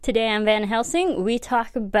Today on Van Helsing, we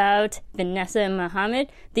talk about Vanessa and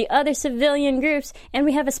Mohammed, the other civilian groups, and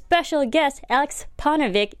we have a special guest, Alex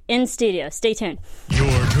Ponovic, in studio. Stay tuned.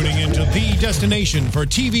 You're tuning into the destination for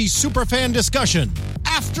TV superfan discussion,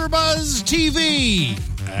 AfterBuzz TV.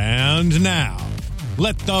 And now,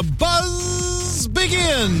 let the buzz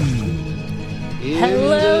begin.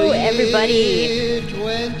 Hello, everybody.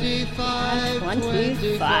 25.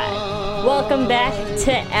 Welcome back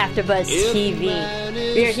to AfterBuzz TV.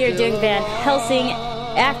 We are here doing Van Helsing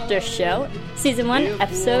After Show, Season 1,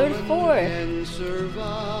 Episode 4.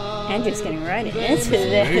 Andrew's getting right into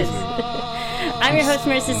this. I'm your host,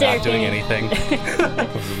 Marissa Serafini. Not doing anything.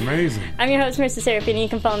 That was amazing. I'm your host, Marissa Serafini. You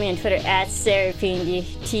can follow me on Twitter at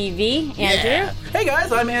SeraphiniTV. Andrew? Yeah. Hey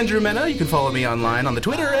guys, I'm Andrew Mena. You can follow me online on the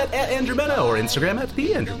Twitter at Andrew Mena or Instagram at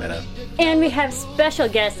the Andrew Mena. And we have special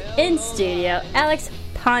guest in studio, Alex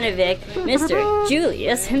Ponovic, Mr.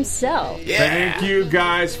 Julius himself. Yeah. Thank you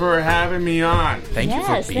guys for having me on. Thank you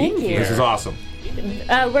for being thank you. here. This is awesome.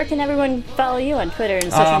 Where can everyone follow you on Twitter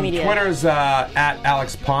and social media? Twitter's at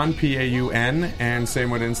Alex Pon, P-A-U-N, and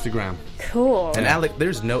same with Instagram. Cool. And Alex,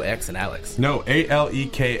 there's no X in Alex. No,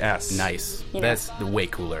 A-L-E-K-S. Nice. You know. That's way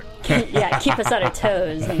cooler. Yeah, keep us on our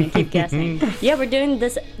toes and keep guessing. Yeah, we're doing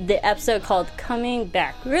the episode called Coming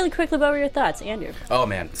Back. Really quickly, what were your thoughts, Andrew? Oh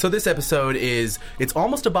man, so this episode it's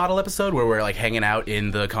almost a bottle episode where we're like hanging out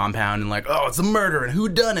in the compound and like, oh, it's a murder and who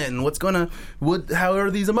done it and how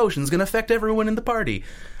are these emotions gonna affect everyone in the party?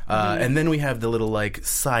 And then we have the little like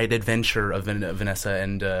side adventure of Vanessa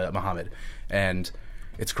and Mohammed, and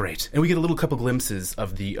it's great. And we get a little couple glimpses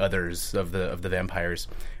of the others, of the vampires.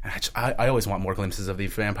 And I always want more glimpses of the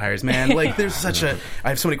vampires, man. Like, there's I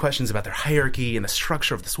have so many questions about their hierarchy and the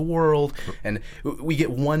structure of this world. And we get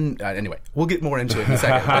one... anyway, we'll get more into it in a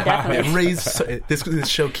second. This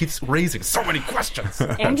show keeps raising so many questions.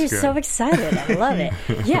 Andrew's so excited. I love it.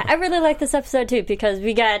 Yeah, I really like this episode, too, because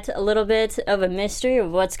we got a little bit of a mystery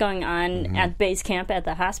of what's going on at base camp at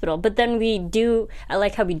the hospital. But then I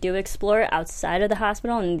like how we do explore outside of the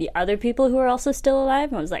hospital and the other people who are also still alive.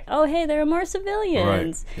 And I was like, oh, hey, there are more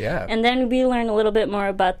civilians. Right. Yeah. And then we learn a little bit more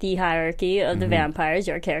about the hierarchy of the vampires.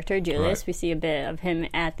 Your character, Julius, Right. we see a bit of him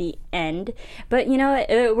at the end. But, you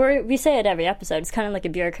know, we say it every episode. It's kind of like a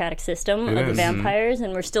bureaucratic system of the vampires,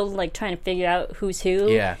 and we're still, like, trying to figure out who's who.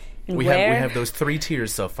 Yeah. And We where. have those three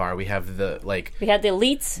tiers so far. We have the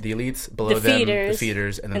elites, below them, feeders, the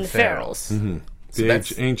feeders, and then and the the ferals. Mm-hmm. So The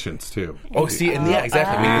that's- ancients, too. Oh, see, and yeah,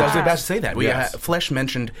 exactly. I was about to say that. Yes. Flesh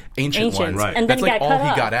mentioned ancient ones. Right. And then That's like got all cut he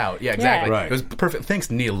off. got out. Yeah, exactly. Yeah. Right. It was perfect.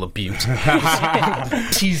 Thanks, Neil LaBute.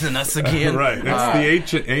 Teasing us again. Right.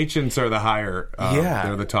 That's the ancients are the higher. Yeah.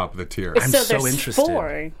 They're the top of the tier. I'm so so there's interested.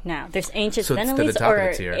 4 now. There's ancients So then it's to the elites, top of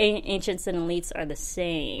or the tier. ancients and elites are the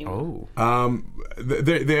same. Oh.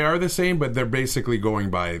 They are the same, but they're basically going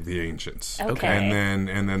by the ancients. Okay. And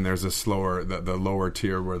then there's a slower, the lower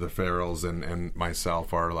tier where the ferals and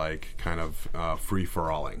myself are like kind of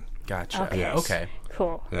free-for-alling. Gotcha. Okay. Yeah, okay.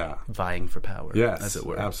 Cool. Yeah. Vying for power. Yes, as it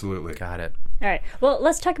were. absolutely. Got it. All right. Well,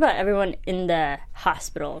 let's talk about everyone in the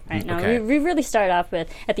hospital right now. Okay. We really started off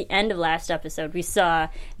with, at the end of last episode, we saw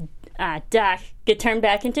Doc get turned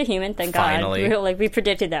back into human. Thank Finally. God. We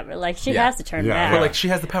predicted that. We're like, she Yeah. has to turn Yeah. back. We're like, she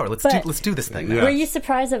has the power. Let's do this thing now. Yeah. Were you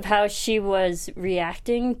surprised of how she was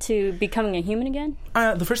reacting to becoming a human again?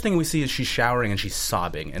 The first thing we see is she's showering and she's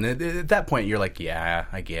sobbing, and at that point you're like, yeah,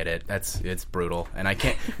 I get it. It's brutal, and I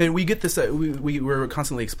can't. And we get this. We were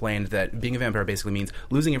constantly explained that being a vampire basically means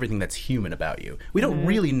losing everything that's human about you. We don't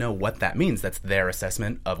really know what that means. That's their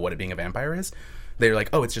assessment of what being a vampire is. They're like,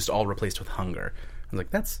 oh, it's just all replaced with hunger. I was like,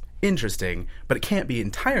 that's interesting, but it can't be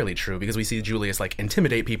entirely true because we see Julius like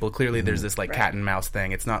intimidate people. Clearly, there's this like cat and mouse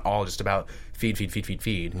thing. It's not all just about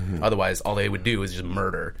feed. Otherwise, all they would do is just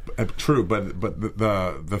murder. True, but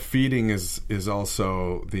the feeding is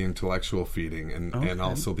also the intellectual feeding and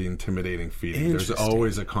also the intimidating feeding. There's Interesting.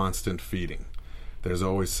 always a constant feeding. He's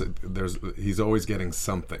always getting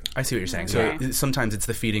something. I see what you're saying. Okay. So sometimes it's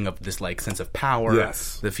the feeding of this like sense of power.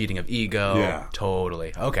 Yes. The feeding of ego. Yeah.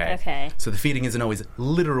 Totally. Okay. Okay. So the feeding isn't always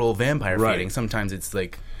literal vampire Right. feeding. Sometimes it's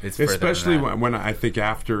like it's further than Especially that. when I think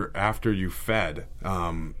after you fed,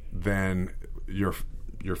 then you're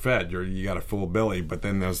fed. You got a full belly, but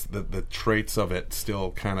then there's the traits of it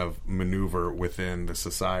still kind of maneuver within the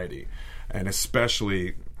society, and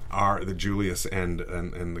especially the Julius and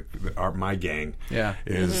my gang. Yeah.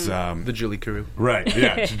 Is the Julie crew. right?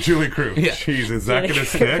 Yeah, Julie crew. Yeah. Jeez, is that going to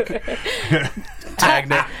stick?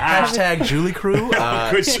 Hashtag Julie crew.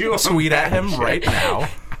 Could you tweet at him right now?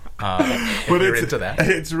 But you're it's into that.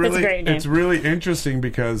 It's really great name. it's really interesting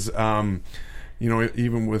because you know,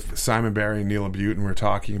 even with Simon Barry and Neil Butin, we're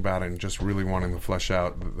talking about it and just really wanting to flesh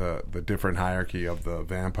out the different hierarchy of the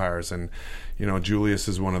vampires. And, you know, Julius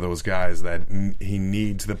is one of those guys that he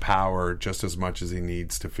needs the power just as much as he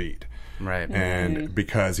needs to feed. Right. And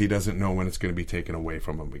because he doesn't know when it's going to be taken away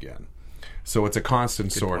from him again. So it's a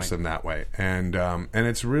constant source point. in that way. And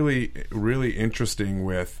it's really, really interesting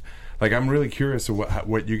with, like, I'm really curious of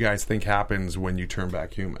what you guys think happens when you turn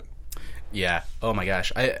back human. Yeah. Oh my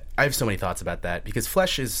gosh. I have so many thoughts about that because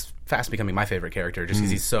Flesh is fast becoming my favorite character just because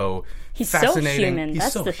he's so fascinating. So human. He's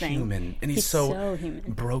That's so the thing. human. And he's so human.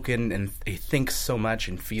 broken, and he thinks so much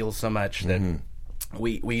and feels so much that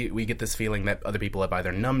we get this feeling that other people have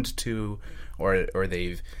either numbed to or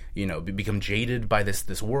they've, you know, become jaded by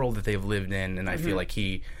this world that they've lived in, and I feel like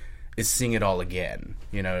he is seeing it all again,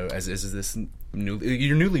 you know, as this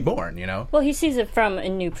you're newly born, you know? Well, he sees it from a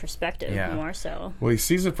new perspective, Yeah. more so. Well, he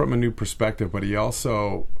sees it from a new perspective, but he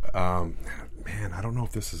also, man, I don't know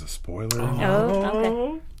if this is a spoiler. Oh,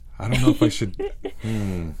 okay. I don't know if I should.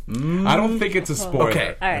 I don't think it's a spoiler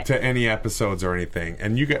Okay. All right. to any episodes or anything.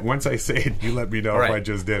 And you get once I say it, you let me know All if right. I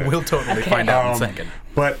just did it. We'll totally find out in a second.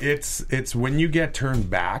 But it's when you get turned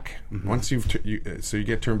back. Once you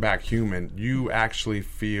get turned back human, you actually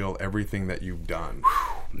feel everything that you've done.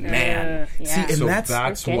 Man. Yeah. See, and So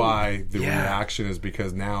that's why the Yeah. reaction is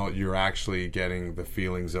because now you're actually getting the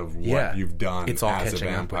feelings of what yeah. you've done It's all as a catching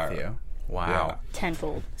vampire. up with you. Wow. Yeah.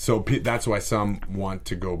 Tenfold. So that's why some want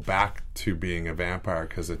to go back to being a vampire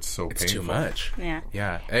because it's so It's painful. too much. Yeah.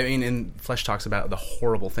 Yeah. I mean, and Flesh talks about the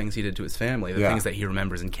horrible things he did to his family, the Yeah. things that he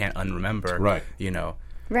remembers and can't unremember. Right. You know.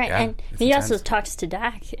 Right, Yeah, and it's he also intense. talks to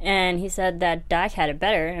Doc, and he said that Doc had it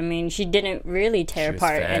better. I mean, she didn't really tear She was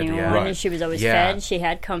apart fed, anyone. yeah. Right. She was always Yeah. fed. She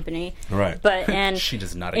had company. Right. But and She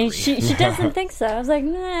does not and agree. she doesn't think so. I was like,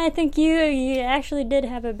 nah, I think you actually did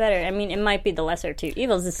have it better. I mean, it might be the lesser of two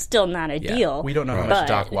evils. It's still not Yeah. ideal. We don't know how but- much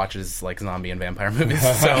Doc watches like zombie and vampire movies,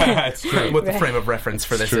 so That's true. what the frame of reference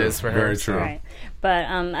for this true. is for her. Very so- true. Right. But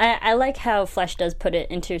I like how Flesh does put it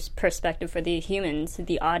into perspective for the humans,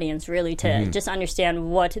 the audience, really, to just understand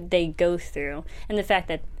what they go through. And the fact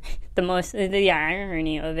that the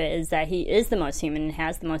irony of it is that he is the most human and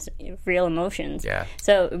has the most real emotions. Yeah.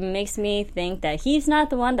 So it makes me think that he's not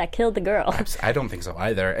the one that killed the girl. I don't think so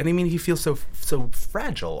either. And I mean, he feels so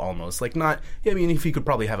fragile almost. Like not. I mean, if he could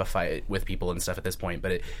probably have a fight with people and stuff at this point,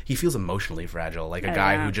 but he feels emotionally fragile, like a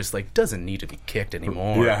guy yeah. who just like doesn't need to be kicked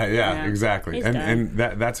anymore. Yeah, exactly. He's And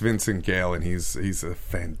done. that's Vincent Gale, and he's a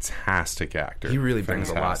fantastic actor. He really brings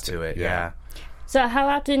a lot Fantastic. to it. Yeah. So how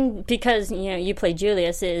often, because you play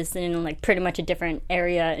Julius, is in like pretty much a different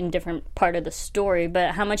area and different part of the story,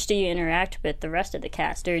 but how much do you interact with the rest of the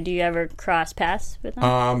cast, or do you ever cross paths with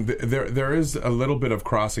them? There is a little bit of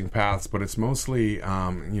crossing paths, but it's mostly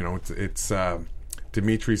it's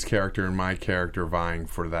Dimitri's character and my character vying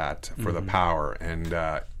for that for the power,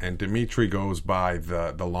 and Dimitri goes by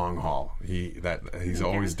the long haul. He's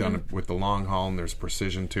always done it with the long haul, and there's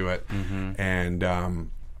precision to it,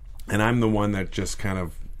 and I'm the one that just kind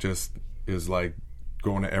of just is like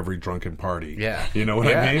going to every drunken party. Yeah. You know what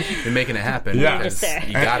I mean? You're making it happen. Yeah. Because Just there.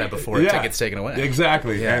 you got it before Yeah, tickets taken away.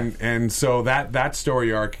 Exactly. Yeah. And so that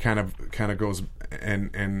story arc kind of goes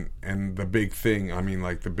and the big thing, I mean,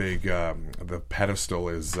 like the big the pedestal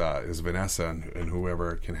is Vanessa, and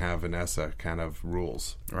whoever can have Vanessa kind of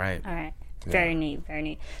rules. Right. All right. Very neat, very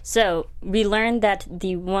neat. So we learned that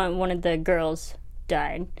the one of the girls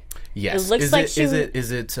died. Yes. It looks is like it, she is w- it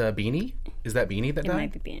is it Beanie? Is that Beanie that It died?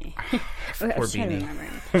 might be Beanie. I Poor was trying to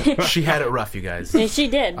Beanie. remember. She had it rough, you guys. And she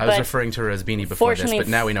did. I was but referring to her as Beanie before this, fortunately- but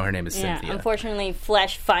now we know her name is yeah, Cynthia. unfortunately,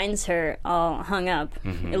 Flesh finds her all hung up.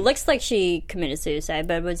 It looks like she committed suicide,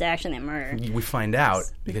 but it was actually a murder. We find out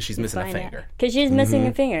because she's missing a finger. Because she's missing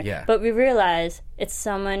a finger. Yeah. But we realize it's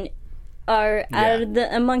someone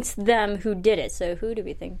amongst them who did it. So who do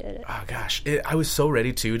we think did it? Oh gosh, I was so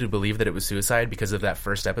ready to believe that it was suicide because of that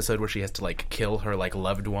first episode where she has to like kill her like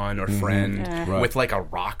loved one or friend Right. with like a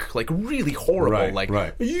rock, like really horrible. Right, like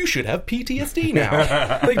right. you should have PTSD now.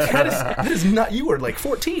 Like that is not. You were like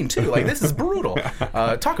 14 too. Like this is brutal.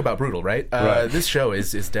 Talk about brutal, right? Right. This show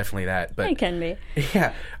is definitely that. But It can be.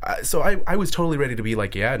 yeah, so I was totally ready to be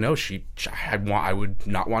like, yeah, no, I would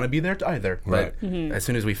not want to be there either. But Right. as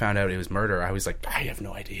soon as we found out it was murder, I was like, I have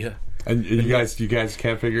no idea. And you guys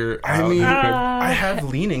can't figure I out mean, who could- I have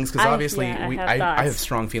leanings because obviously I have I thoughts. have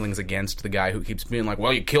strong feelings against the guy who keeps being like,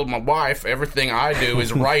 well, you killed my wife. Everything I do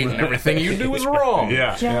is right, and everything you do is wrong.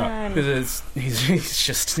 yeah. John. Because he's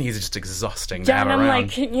just exhausting to John, have I'm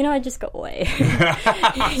around. like, I just go away.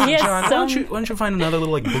 John, why don't you find another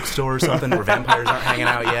little like bookstore or something where vampires aren't hanging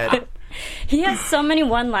out yet? He has so many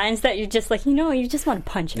one-lines that you're just like, you just want to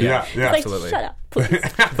punch him. Yeah, It's yeah, like, absolutely. shut up, please.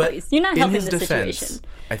 But Please. You're not in helping his the defense, situation.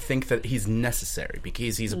 I think that he's necessary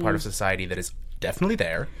because he's a part of society that is definitely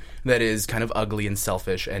there, that is kind of ugly and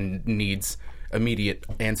selfish and needs immediate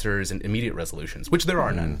answers and immediate resolutions, which there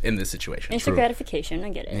are none in this situation. Instant gratification, I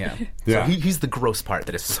get it. Yeah. Yeah. So he's the gross part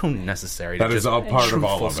that is so necessary. That to is just all part of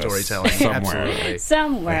all truthful of us. storytelling. Somewhere. Absolutely.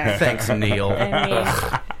 Somewhere. Thanks, Neil. I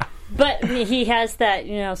mean, but he has that,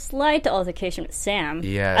 slight altercation with Sam.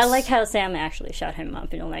 Yes. I like how Sam actually shut him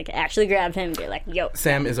up, actually grabbed him and be like, yo.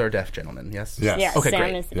 Sam is our deaf gentleman, yes? Yes. Yeah, Okay, Sam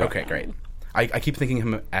great. is the Okay, great. I keep thinking of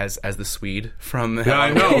him as the Swede from... Yeah,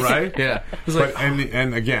 I know, right? Yeah. It's like, But,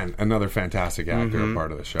 and again, another fantastic actor, a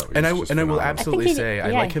part of the show. and I He's just will phenomenal. absolutely I think say I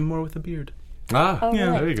yeah. like him more with a beard. Ah, Oh, yeah,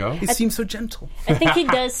 really? there you go. He seems so gentle. I think he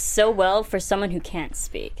does so well for someone who can't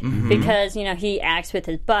speak because he acts with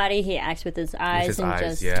his body, he acts with his eyes, his and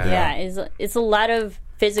eyes, just yeah. it's a lot of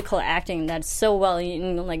physical acting that's so well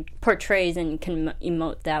portrays and can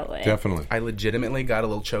emote that way. Definitely. I legitimately got a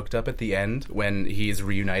little choked up at the end when he's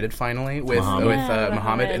reunited finally with Muhammad.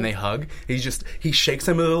 Muhammad and they hug. He shakes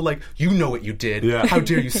him a little like, you know what you did. Yeah. How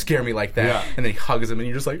dare you scare me like that? Yeah. And then he hugs him and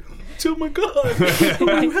you're just like, oh my God,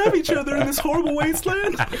 we have each other in this horrible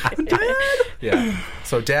wasteland. Dad! Yeah.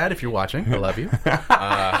 So Dad, if you're watching, I love you.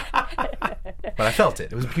 But I felt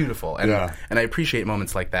it. It was beautiful. And Yeah. and I appreciate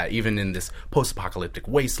moments like that, even in this post-apocalyptic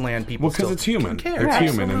wasteland. People Well, because still it's human. can care. It's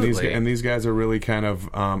human, Absolutely. and these guys are really kind of.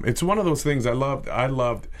 It's one of those things I loved.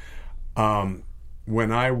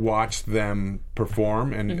 When I watched them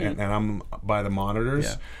perform, and I'm by the monitors.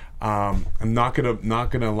 Yeah. I'm not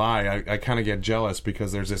gonna lie. I kind of get jealous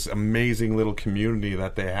because there's this amazing little community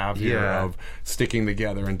that they have here Yeah. of sticking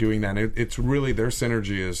together and doing that. It's really their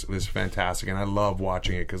synergy is fantastic, and I love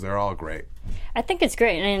watching it because they're all great. I think it's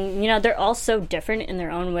great, and they're all so different in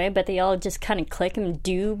their own way, but they all just kind of click and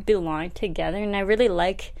do belong together, and I really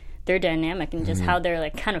like their dynamic and just how they're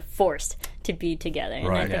kind of forced to be together, and I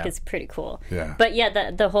Right. think Yeah. it's pretty cool. Yeah. But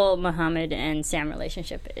yeah, the whole Muhammad and Sam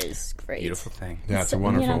relationship is great. Beautiful thing. Yeah, it's a So,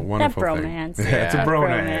 wonderful, wonderful that thing. bromance. Yeah, it's a That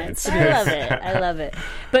bromance. I love it. I love it.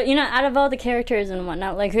 But out of all the characters and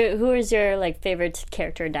whatnot, who is your favorite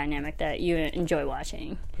character dynamic that you enjoy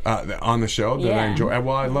watching? On the show that I Yeah. enjoy.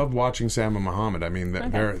 Well, I love watching Sam and Muhammad. I mean,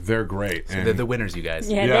 they're great. And They're the winners, you guys.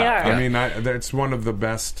 Yeah, they are. I mean, it's one of the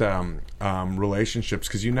best relationships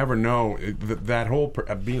because you never know that whole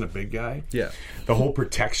being a big guy. Yeah. the whole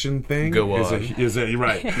protection thing Go is on. is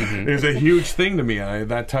a huge thing to me.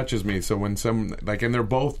 That touches me. So when and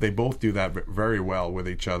they both do that very well with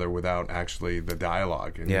each other without actually the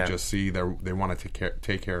dialogue, and Yeah. you just see they want to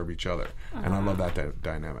take care of each other, and I love that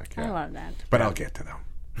dynamic. I Yeah. love that. But I'll get to them.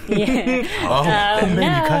 Yeah.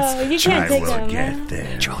 No, you can't take them.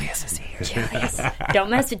 there. Julius is here. Julius. Don't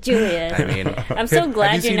mess with Julius. I mean, I'm so have glad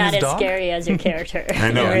you you're seen not his as dog? scary as your character.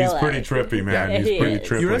 I know in he's real pretty life. trippy, man. Yeah, He's he pretty is.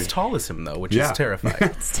 trippy. You're as tall as him, though, which Yeah. is terrifying.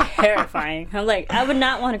 It's terrifying. I'm like, I would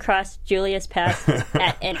not want to cross Julius' path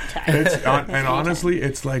at any time. And honestly,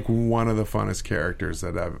 it's like one of the funnest characters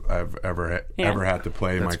that I've ever had to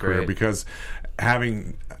play in my That's career great. because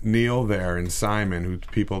having Neil there and Simon,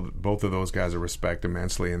 who both of those guys I respect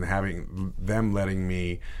immensely, and having them letting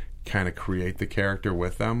me kind of create the character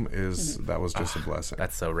with them that was just a blessing.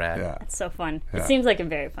 That's so rad. Yeah. It's so fun. Yeah. It seems like a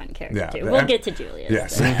very fun character, Yeah. too. We'll get to Julius.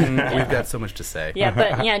 Yes. but- We've got so much to say. Yeah,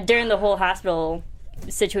 but during the whole hospital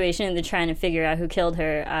situation, they're trying to figure out who killed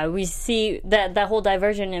her. We see that whole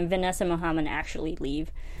diversion, and Vanessa and Muhammad actually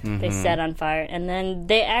leave. They set on fire, and then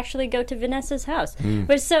they actually go to Vanessa's house.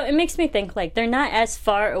 But so it makes me think they're not as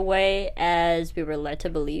far away as we were led to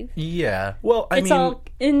believe. Yeah. Well, I It's mean, all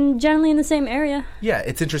generally in the same area. yeah,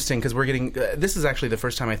 it's interesting because we're getting. This is actually the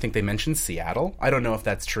first time I think they mentioned Seattle. I don't know if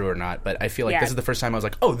that's true or not, but I feel like Yeah. this is the first time I was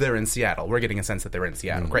like, oh, they're in Seattle. We're getting a sense that they're in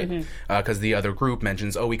Seattle. Great. Because the other group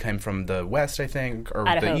mentions, oh, we came from the west, I think, or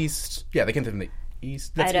Idaho. the east. Yeah, they came from the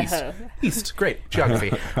east. That's Idaho. East. Great.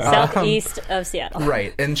 Geography. Southeast of Seattle.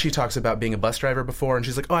 Right, and she talks about being a bus driver before, and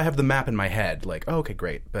she's like, "Oh, I have the map in my head." Like, oh, okay,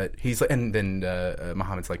 great. But he's like, and then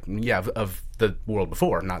Muhammad's like, "Yeah, of the world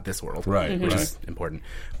before, not this world." Right, which right. is important.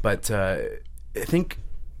 But I think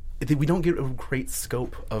we don't get a great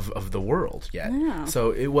scope of the world yet. No.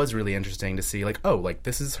 So it was really interesting to see,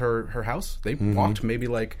 this is her house. They walked maybe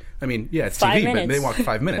it's 5 TV, but minutes. they walked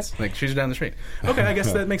 5 minutes. She's down the street. Okay, I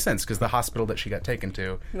guess that makes sense because the hospital that she got taken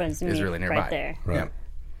to Was is me really right nearby. there. Right. Yeah.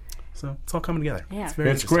 So it's all coming together. Yeah. It's very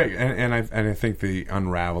It's interesting. great, and I think the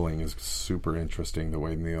unraveling is super interesting. The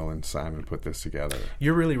way Neil and Simon put this together.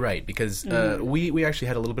 You're really right, because we actually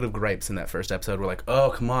had a little bit of gripes in that first episode. We're like, oh,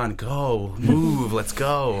 come on, go, move, let's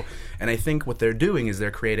go. And I think what they're doing is they're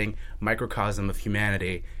creating microcosm of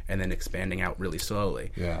humanity and then expanding out really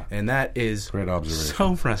slowly. Yeah. And that is Great observation.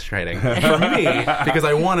 so frustrating for me, because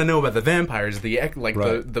I want to know about the vampires, Right.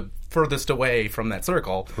 the furthest away from that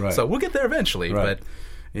circle. Right. So we'll get there eventually, Right. but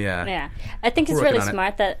yeah. Yeah, I think it's We're really working on it.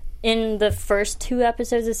 smart that in the first 2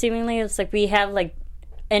 episodes of Seemingly, it's like we have like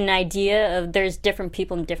an idea of there's different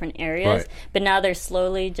people in different areas, Right. but now they're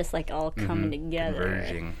slowly just like all coming together.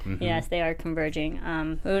 Converging. Mhm. Yes, they are converging.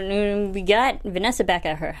 When we got Vanessa back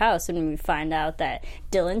at her house, and we find out that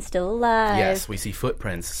Dylan's still alive. Yes, we see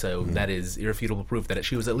footprints, so that is irrefutable proof that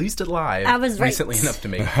she was at least alive I was right. recently enough to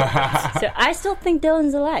make footprints. So I still think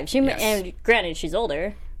Dylan's alive. Yes. And granted, she's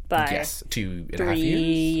older by Yes, 2.5 3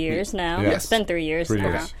 years now. Yes. It's been 3 years 3 now.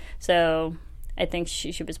 years. So I think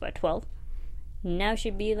she was about 12. Now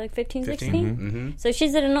she'd be like 15, 15, 16. So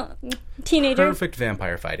she's a teenager. Perfect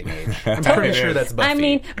vampire fighting age. I'm pretty sure that's Buffy. I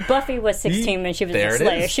mean, Buffy was 16 when she was There a it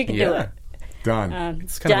Slayer. is. She could Yeah. do it. Done.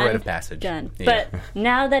 It's kind of a Done. rite of passage. Done. Yeah. But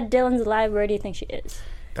now that Dylan's alive, where do you think she is?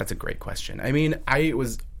 That's a great question. I mean, I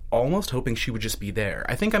was almost hoping she would just be there.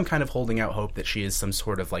 I think I'm kind of holding out hope that she is some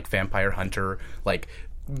sort of like vampire hunter, like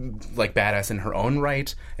badass in her own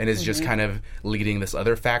right, and is just kind of leading this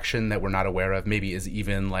other faction that we're not aware of. Maybe is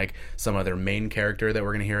even like some other main character that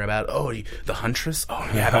we're going to hear about. Oh, the Huntress. Oh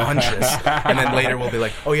yeah, the Huntress. And then later we'll be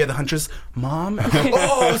like, oh yeah, the Huntress mom.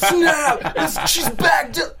 Oh snap, she's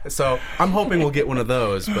back. So I'm hoping we'll get one of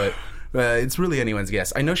those, but. It's really anyone's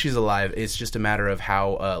guess. I know she's alive. It's just a matter of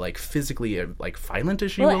how, like, physically, like, violent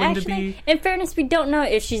is she willing actually, to be? in fairness, we don't know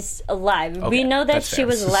if she's alive. We Okay, know that that's she fair.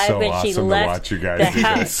 was alive So when she awesome to left watch you guys the do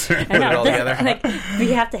house. this. I Put it know, all together. like,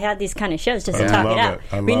 we have to have these kind of shows just to I talk love it out. it.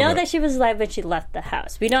 I We love know it. that she was alive when she left the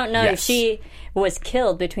house. We don't know if Yes. she was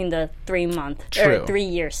killed between the 3-month True. or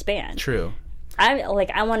 3-year span. True.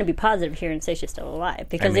 I want to be positive here and say she's still alive,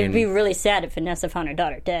 because it'd be really sad if Vanessa found her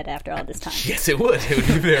daughter dead after all this time. Yes, it would. It would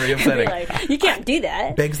be very upsetting. Like, you can't do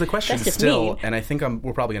that. Begs the question That's just still, mean. and I think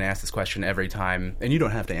we're probably going to ask this question every time, and you don't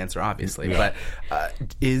have to answer, obviously, but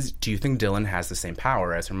do you think Dylan has the same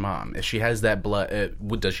power as her mom? If she has that blood,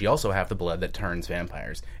 does she also have the blood that turns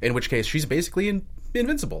vampires? In which case, she's basically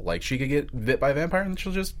invincible. Like, she could get bit by a vampire and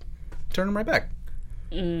she'll just turn him right back.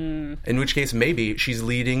 In which case, maybe she's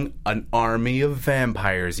leading an army of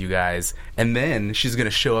vampires, you guys, and then she's going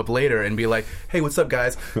to show up later and be like, hey, what's up,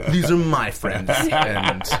 guys? These are my friends.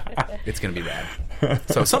 And it's going to be rad.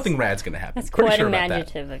 So something rad's going to happen. That's Pretty quite sure about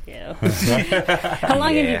that. imaginative of you. How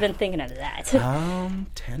long have Yeah. you been thinking of that?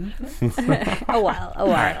 10? A while. All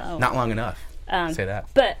right, not long enough. Say that.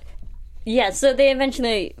 But yeah, so they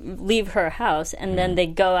eventually leave her house, and then they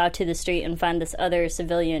go out to the street and find this other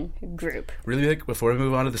civilian group. Really quick, before we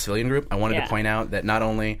move on to the civilian group, I wanted Yeah. to point out that not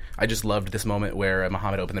only I just loved this moment where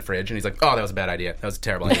Muhammad opened the fridge and he's like, "Oh, that was a bad idea. That was a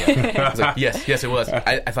terrible idea." I was like, "Yes, it was."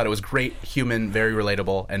 I thought it was great, human, very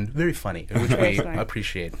relatable, and very funny, which Very we smart.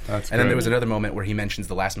 appreciate. That's and then great. there was another moment where he mentions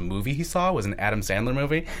the last movie he saw was an Adam Sandler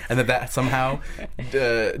movie, and that somehow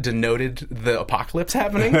denoted the apocalypse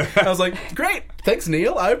happening. I was like, "Great, thanks,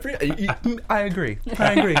 Neil. I agree.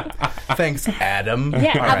 Thanks, Adam."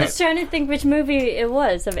 Yeah, All I right. was trying to think which movie it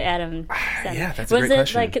was of Adam Sandler. Yeah, that's a was great it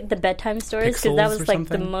question. like the bedtime stories? Because that Pixels was or like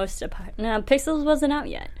the something? most. No, Pixels wasn't out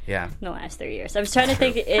yet. Yeah. In the last 3 years. I was trying to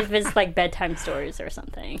think if it's like bedtime stories or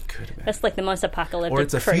something. Could have been. That's like the most apocalyptic. Or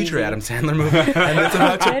it's a crazy. future Adam Sandler movie, and it's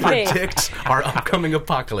about to Could be. predict our upcoming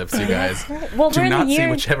apocalypse, you guys. Well, Do we're in not the see year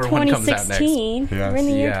whichever one comes out next. 2016. Yes. We're in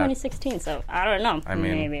the year Yeah. 2016, so I don't know. I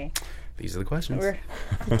mean, maybe. These are the questions. We're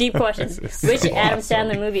deep questions. Which Adam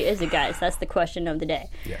Sandler movie is it, guys? That's the question of the day.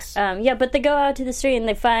 Yes. Yeah, but they go out to the street and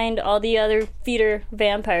they find all the other feeder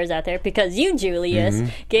vampires out there because you, Julius,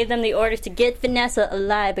 gave them the orders to get Vanessa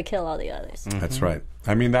alive but kill all the others. That's right.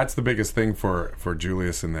 I mean, that's the biggest thing for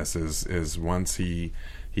Julius in this is once he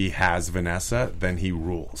has Vanessa, then he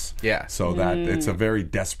rules. Yeah. So that it's a very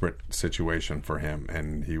desperate situation for him,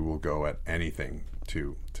 and he will go at anything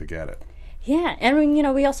to get it. Yeah, and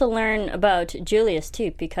we also learn about Julius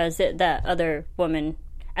too because that other woman.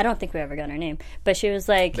 I don't think we ever got her name, but she was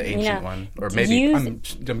like, The ancient one. Or maybe, use, I'm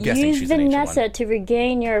guessing use she's an ancient Vanessa one. to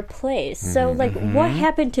regain your place. So, like, what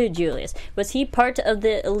happened to Julius? Was he part of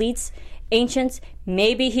the elites, ancients?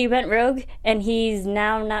 Maybe he went rogue, and he's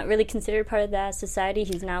now not really considered part of that society.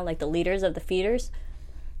 He's now, like, the leaders of the feeders.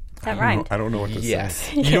 That rhymed. I don't know what to Yes.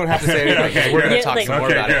 say. You don't have to say anything. Okay, We're going to good. talk Like- some more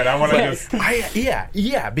Okay, about good. it. I want to just.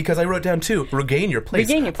 Yeah, because I wrote down too, regain your place.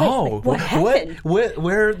 Regain your place. Oh, Like, what happened?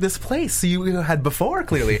 where this place you had before,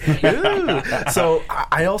 clearly. Ooh. So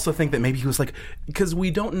I also think that maybe he was like, because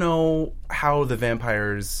we don't know how the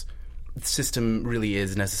vampires system really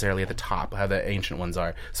is necessarily at the top, how the ancient ones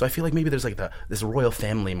are. So I feel like maybe there's like this royal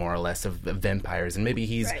family, more or less, of vampires, and maybe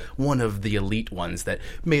he's Right. one of the elite ones that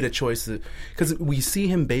made a choice. Because we see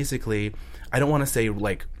him basically, I don't want to say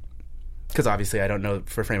like, because obviously I don't know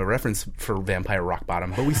for frame of reference for Vampire Rock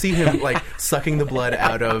Bottom, but we see him like sucking the blood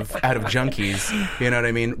out of junkies. You know what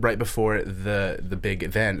I mean? Right before the big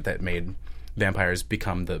event that made vampires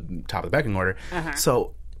become the top of the pecking order.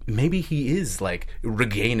 So maybe he is like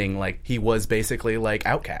regaining, like he was basically like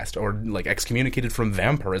outcast or like excommunicated from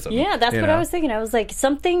vampirism. Yeah, that's you what know? I was thinking. I was like,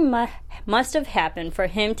 something must have happened for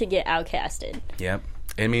him to get outcasted. Yep.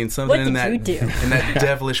 I mean, something What in did that you do? in that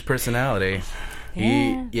devilish personality.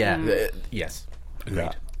 Yes.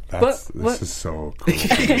 Yeah. What- This is so cool.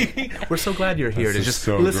 We're so glad you're here This to is just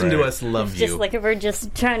so listen to great. us love Just you. like if we're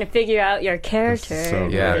just trying to figure out your character. so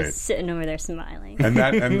Yeah. great. Just sitting over there smiling. And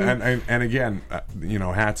that and again,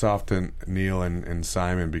 hats off to Neil and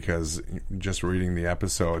Simon, because just reading the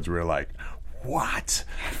episodes, we're like, what?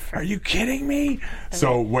 Are you kidding me?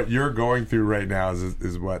 So what you're going through right now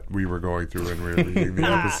is what we were going through when we were reading the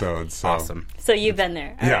episodes. So. Awesome. So you've been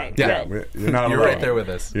there. All Yeah, right, yeah. good. You're not You're alone. right there with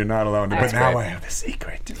us. You're not alone. But That's now great. I have the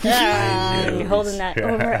secret. You're holding that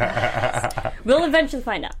over us. We'll eventually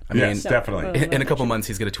find out. Yes, So, definitely. In a couple months,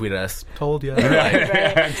 he's going to tweet at us. Told you.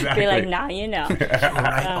 Right? Exactly. Be like, nah, you know.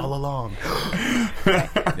 Right all along.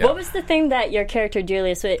 What was the thing that your character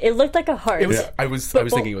Julius? It looked like a heart. It was. Yeah. I was But-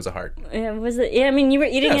 thinking it was a heart. Yeah, was it? Yeah, I mean, you were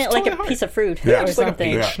eating Yeah, it it's like totally a hard. piece of fruit Yeah, or just like a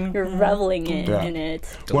something. peach. You're reveling in Yeah.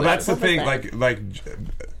 it. Well, that's the What was thing. that? Like,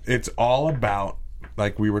 it's all about,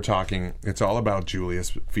 like we were talking. It's all about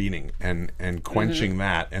Julius feeding and quenching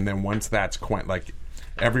that, and then once that's like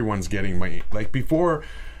everyone's getting my like before.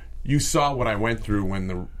 You saw what I went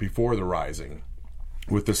through before the Rising,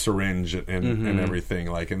 with the syringe and everything.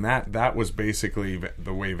 Like, and that was basically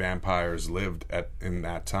the way vampires lived in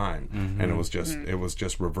that time, and it was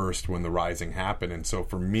just reversed when the Rising happened. And so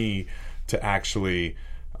for me to actually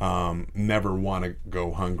never want to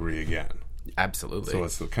go hungry again. Absolutely. So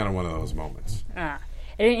it's kind of one of those moments.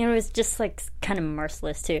 And it was just like kind of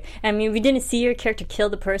merciless too. I mean, we didn't see your character kill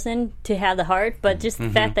the person to have the heart, but just the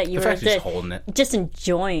fact that you The were fact you're just holding it. just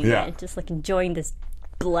enjoying Yeah. it, just like enjoying this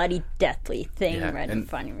bloody, deathly thing Yeah, right in and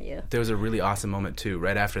front of you. There was a really awesome moment too,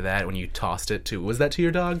 right after that, when you tossed it to. Was that to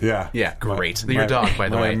your dog? Yeah. Yeah, great. Your dog, by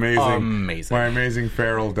the way, amazing. My amazing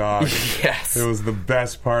feral dog. Yes. It was the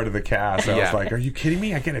best part of the cast. I was Yeah. like, are you kidding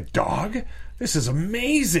me? I get a dog? This is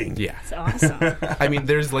amazing. Yeah. It's awesome. I mean,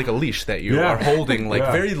 there's like a leash that you Yeah. are holding, like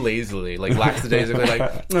Yeah. very lazily, like lackadaisically,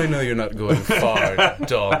 like, I know you're not going far,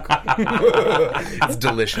 dog. It's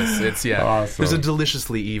delicious. It's Awesome. There's a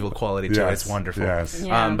deliciously evil quality to it. Yes, It's wonderful. yes.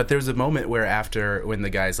 Yeah. But there's a moment where after when the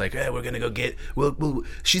guy's like, hey, we're gonna go get. Well,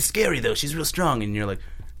 she's scary though. She's real strong, and you're like.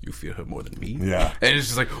 You fear her more than me? Yeah. And it's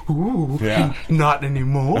just like, ooh, Yeah. not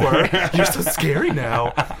anymore. You're so scary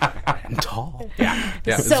now. And tall. Yeah.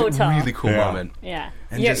 So it's a tall. really cool Yeah. moment. Yeah.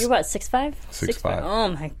 And You're, just- you're what, 6'5"? 6'5". Oh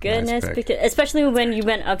my goodness. pick. Because, especially when you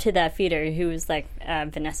went up to that feeder who was like,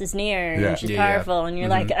 Vanessa's near Yeah. and she's Yeah, yeah. powerful. And you're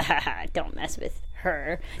like, don't mess with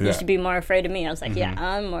her. You Yeah. should be more afraid of me. I was like, yeah,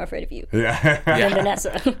 I'm more afraid of you Yeah. than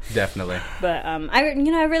Vanessa. Definitely. But I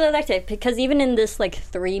really liked it because even in this like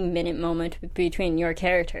 3-minute moment between your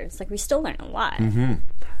characters, like we still learn a lot.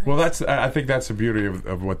 Well, I think that's the beauty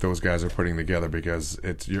of what those guys are putting together, because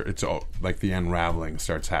it's all like the unraveling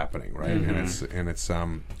starts happening, right? And it's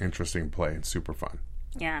interesting play. It's super fun.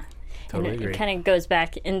 Yeah. Totally And agree. it kind of goes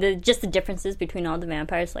back and just the differences between all the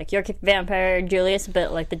vampires, like your vampire Julius,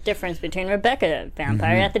 but like the difference between Rebecca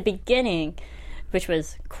vampire at the beginning, which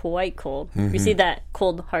was quite cool. We see that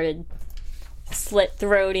cold-hearted,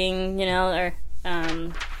 slit-throating, or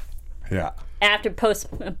Yeah. after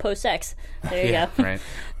post-sex. There you Yeah, go. right.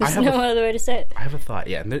 There's no other way to say it. I have a thought.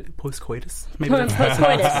 Yeah, post-coitus. Maybe that's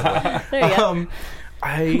Post-coitus. There you go.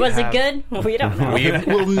 Was it good? We don't know.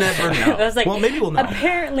 We'll never know. I was like, well, maybe we'll know.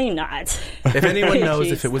 apparently not. If anyone knows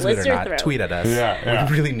Jeez, if it was slit good or your not, throat. tweet at us. Yeah.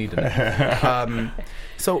 We really need to know.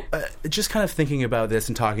 So, just kind of thinking about this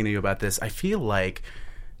and talking to you about this, I feel like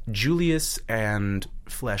Julius and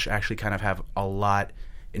Flesh actually kind of have a lot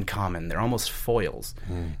in common. They're almost foils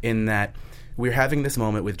in that we're having this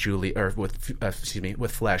moment with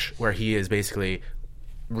with Flesh, where he is basically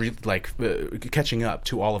catching up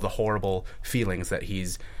to all of the horrible feelings that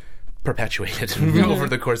he's perpetuated over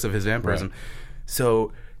the course of his vampirism. Right.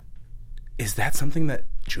 So, is that something that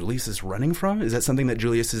Julius is running from? Is that something that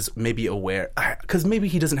Julius is maybe aware? Because maybe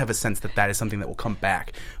he doesn't have a sense that is something that will come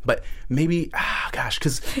back. But maybe,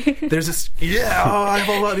 because there's this, I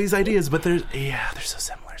have a lot of these ideas, but they're so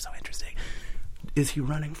similar, so interesting. Is he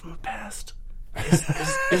running from the past? Is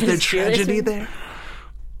there tragedy there?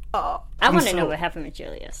 I want to know what happened with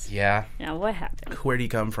Julius. Yeah. Now, what happened? Where'd he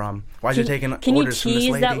come from? Why's he taking Can you orders from this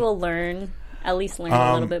tease lady? that we'll learn? At least learn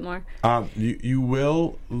a little bit more. You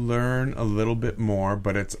will learn a little bit more,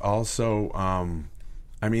 but it's also,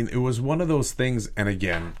 it was one of those things, and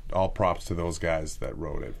again, all props to those guys that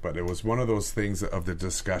wrote it, but it was one of those things of the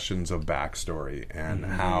discussions of backstory and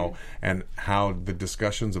how the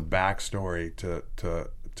discussions of backstory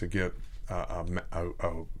to get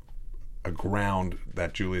a ground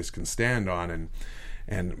that Julius can stand on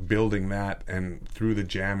and building that, and through the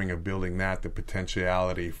jamming of building that, the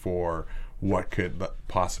potentiality for what could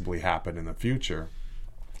possibly happen in the future.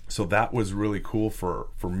 So that was really cool for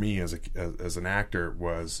me as an actor,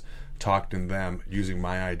 was talking to them, using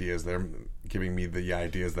my ideas, they're giving me the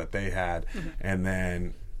ideas that they had, and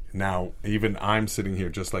then now even I'm sitting here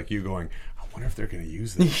just like you going, I wonder if they're going to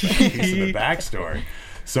use this piece in the backstory.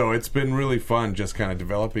 So it's been really fun just kind of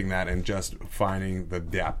developing that and just finding the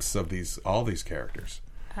depths of all these characters.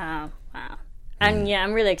 Oh, wow. And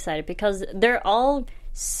I'm really excited because they're all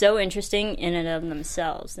so interesting in and of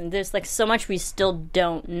themselves. And there's so much we still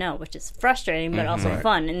don't know, which is frustrating, but also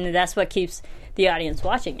fun. And that's what keeps the audience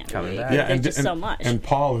watching every week. Yeah, There's just so much. And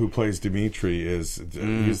Paul, who plays Dimitri,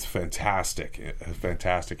 he's fantastic, a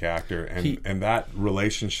fantastic actor, and that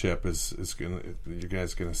relationship is gonna, you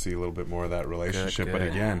guys gonna see a little bit more of that relationship. Good. But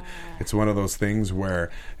again, it's one of those things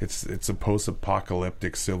where it's a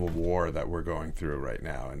post-apocalyptic civil war that we're going through right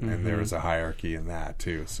now, and there is a hierarchy in that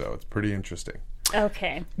too. So it's pretty interesting.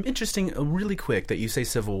 Okay. Interesting, really quick that you say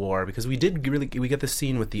Civil War, because we get this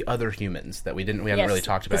scene with the other humans that we haven't really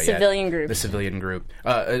talked about yet. The civilian group. The civilian group.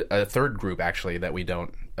 A third group, actually, that we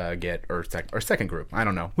don't get, or second group. I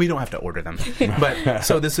don't know. We don't have to order them. But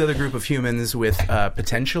so this other group of humans with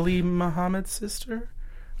potentially Muhammad's sister?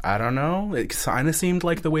 I don't know. It kind of seemed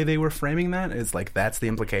like the way they were framing that is like that's the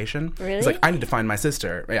implication. Really? It's like, I need to find my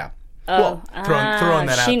sister. Yeah. Oh, well, throwing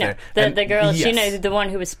that Sheena, out there. the girl, yes. Sheena, the one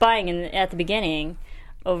who was spying at the beginning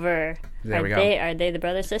over. There we go. Are they the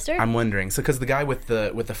brother sister? I'm wondering. So, because the guy with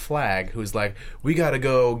the flag, who's like, we got to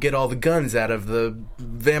go get all the guns out of the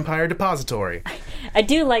vampire depository. I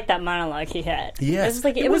do like that monologue he had. Yes,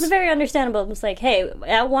 it was very understandable. It was like, hey,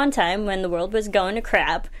 at one time when the world was going to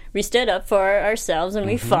crap, we stood up for ourselves and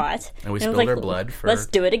we fought, and we spilled spilled our blood. Let's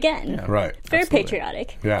do it again. Yeah. Right. Very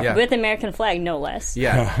patriotic. Yeah. With American flag, no less.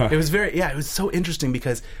 Yeah. It was it was so interesting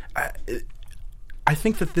because I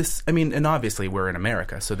think that this, and obviously we're in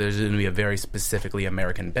America, so there's going to be a very specifically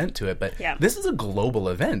American bent to it, but this is a global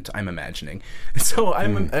event, I'm imagining. So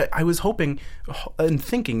I was hoping and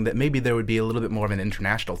thinking that maybe there would be a little bit more of an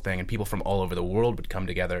international thing, and people from all over the world would come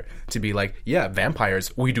together to be like, yeah,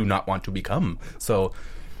 vampires we do not want to become. So,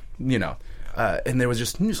 and there was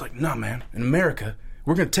just like, no, man, in America,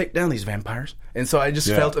 we're going to take down these vampires. And so I just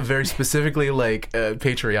felt very specifically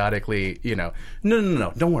patriotically,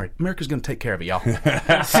 no, don't worry. America's going to take care of it, y'all.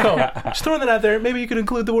 So just throwing that out there. Maybe you could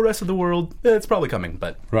include the rest of the world. It's probably coming,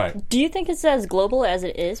 but... Right. Do you think it's as global as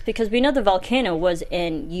it is? Because we know the volcano was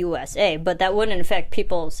in USA, but that wouldn't affect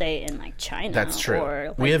people, say, in China. That's true.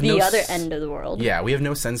 Or we have the other end of the world. Yeah, we have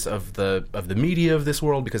no sense of the media of this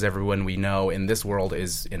world because everyone we know in this world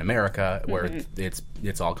is in America, where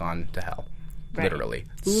it's all gone to hell. Right. Literally.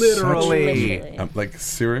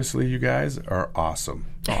 Seriously, you guys are awesome.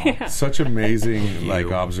 Such amazing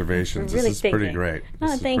observations. Really this is pretty thinking. great.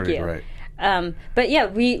 Oh, thank you. Great. But yeah,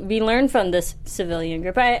 we learned from this civilian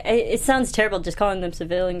group. It sounds terrible just calling them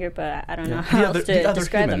civilian group, but I don't know how else to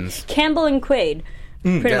describe humans. them. Campbell and Quaid.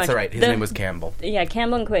 That's all right. His name was Campbell. Yeah,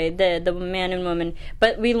 Campbell and Quaid, the man and woman.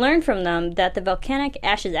 But we learned from them that the volcanic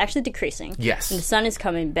ash is actually decreasing. Yes. And the sun is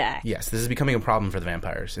coming back. Yes, this is becoming a problem for the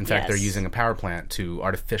vampires. In fact, they're using a power plant to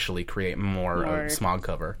artificially create more smog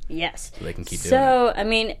cover. Yes. So they can keep doing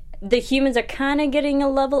it. So, the humans are kind of getting a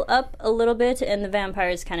level up a little bit, and the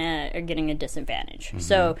vampires kind of are getting a disadvantage.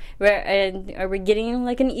 So, are we getting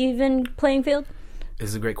an even playing field? This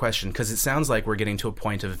is a great question, because it sounds like we're getting to a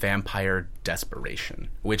point of vampire desperation,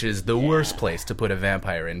 which is the worst place to put a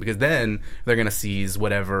vampire in, because then they're going to seize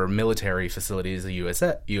whatever military facilities the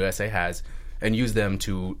USA has and use them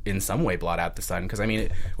to, in some way, blot out the sun. Because,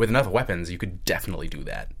 with enough weapons, you could definitely do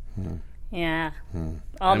that. Yeah.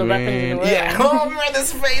 All the weapons in the world. Yeah. Oh man,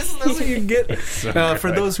 this face. This is what you get.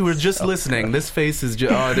 For those who are just listening, this face is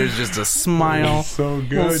just. Oh, there's just a smile. So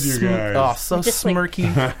good, you guys. Oh, so Just like-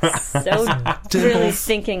 smirky. So really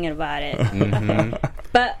thinking about it.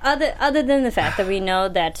 But other than the fact that we know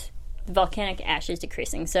that volcanic ash is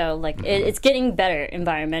decreasing, so like it's getting better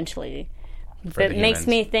environmentally. For It the makes humans.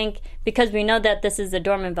 me think, because we know that this is a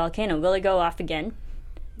dormant volcano, will it go off again?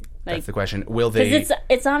 That's the question. Will they? Because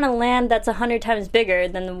it's on a land that's 100 times bigger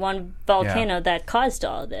than the one volcano that caused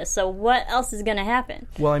all of this. So what else is going to happen?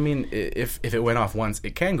 Well, I mean, if it went off once,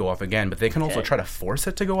 it can go off again. But they can also Okay. try to force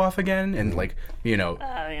it to go off again, and like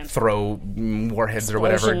yeah. throw warheads or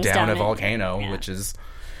whatever Explosions down down a it. volcano, Yeah. which is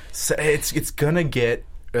so it's gonna get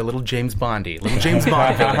a little James Bond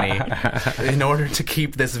villainy in order to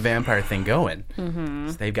keep this vampire thing going.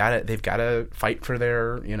 So they've got to fight for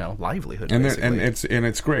their livelihood. And basically.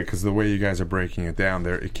 it's great because the way you guys are breaking it down,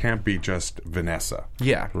 there it can't be just Vanessa,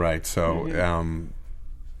 yeah, right? So,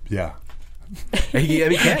 yeah,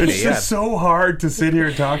 it can be. it's just so hard to sit here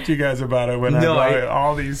and talk to you guys about it when No, I I- know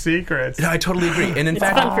all these secrets. No, I totally agree. And in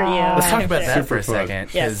fact, fun for you. let's talk I'm about sure. that for a Super fun.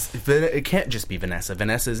 second. Yes. Because it can't just be Vanessa.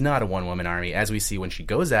 Vanessa is not a one-woman army, as we see when she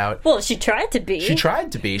goes out. Well, she tried to be. She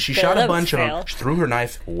tried to be. She shot a that was bunch of them. fail. She threw her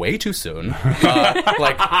knife way too soon.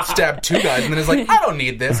 Stabbed 2 guys, and then is like, I don't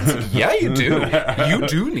need this. It's like, yeah, you do. You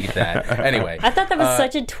do need that. Anyway. I thought that was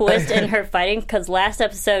such a twist in her fighting, because last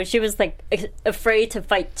episode she was like afraid to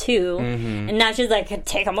fight 2, and now she's like,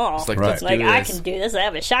 take them all. It's like, Right. let's Like, do I this. can do this. I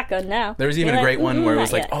have a shotgun now. There was even You're a great like, one where it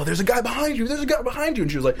was not like, yet. oh, there's a guy behind you. There's a guy behind you.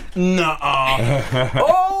 And she was like, nuh-uh.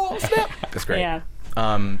 Oh, snap. That's great. Yeah.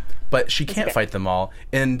 But she can't great. fight them all,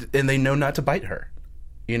 and they know not to bite her.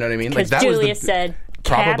 You know what I mean? Because that Julia was the, said,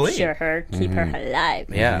 Probably. capture her, keep her alive.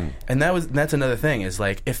 Yeah, and that's another thing is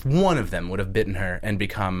like if one of them would have bitten her and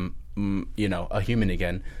become a human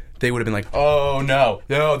again, they would have been like, oh no,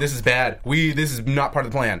 this is bad. This is not part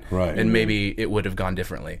of the plan. Right. And maybe it would have gone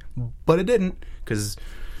differently, but it didn't because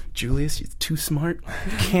Julius is too smart.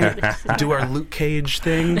 Can't do our Luke Cage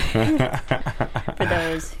thing. For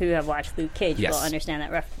those who have watched Luke Cage, Yes. will understand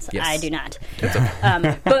that reference. Yes. I do not.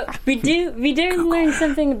 But we do learn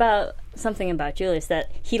something about Julius,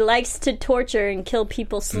 that he likes to torture and kill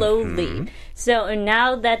people slowly. So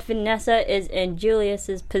now that Vanessa is in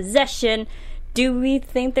Julius's possession, do we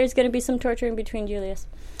think there's going to be some torturing between Julius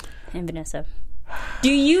and Vanessa?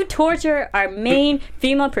 Do you torture our main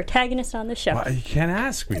female protagonist on the show? Well, you can't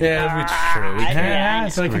ask me. Yeah, it's true. We yeah, can't.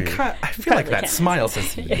 It's like I feel like that can't. smile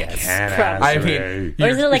says yes. Probably. I mean, Or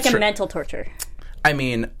is it like it's a true. mental torture? I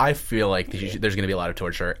mean, I feel like there's going to be a lot of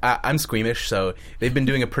torture. I'm squeamish, so they've been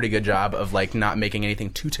doing a pretty good job of like not making anything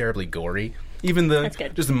too terribly gory. Even That's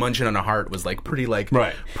good. just munching on a heart was like pretty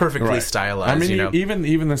Right. perfectly Right. stylized. I mean, you know?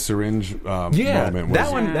 even the syringe moment was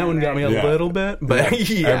that one got me a Yeah. little bit, but But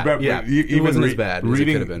it wasn't as bad as it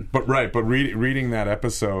could have been. But reading that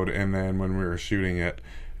episode, and then when we were shooting it,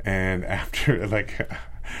 and after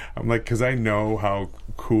I'm like, because I know how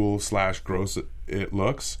cool / gross it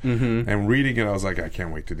looks, and reading it, I was like, I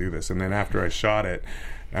can't wait to do this. And then after I shot it,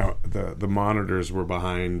 the monitors were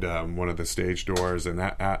behind one of the stage doors, and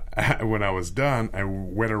when I was done, I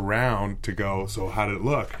went around to go, so how did it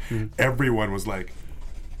look? Everyone was like,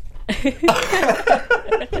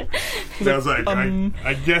 I was like,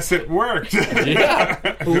 I guess it worked. Yeah,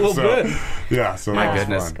 a little bit. Yeah, so My that was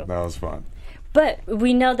goodness. fun. That was fun. But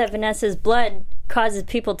we know that Vanessa's blood causes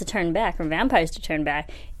people to turn back, or vampires to turn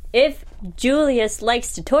back. If Julius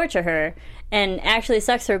likes to torture her and actually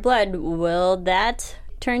sucks her blood, will that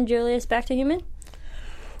turn Julius back to human?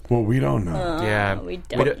 Well, we don't know. Yeah, we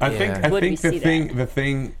don't. I think Would we see the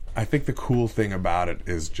think the cool thing about it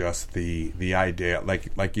is just the idea,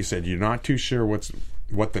 like you said, you're not too sure what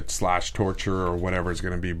the / torture or whatever is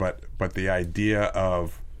going to be, but the idea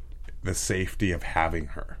of the safety of having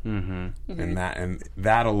her, and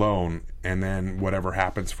that alone, and then whatever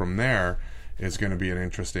happens from there is going to be an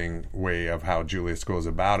interesting way of how Julius goes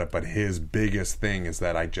about it. But his biggest thing is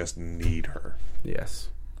that I just need her. Yes.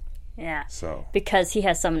 Yeah. So Because he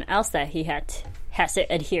has someone else that he has to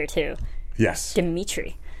adhere to. yes,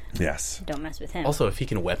 Dimitri. yes. Don't mess with him. Also, if he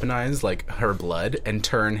can weaponize like her blood and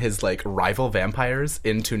turn his like rival vampires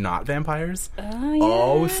into not vampires,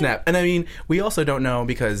 oh snap! And I mean, we also don't know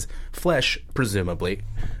because Flesh, presumably,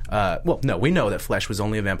 we know that Flesh was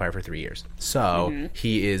only a vampire for 3 years, so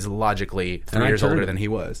he is logically 3 I years turned older him. than he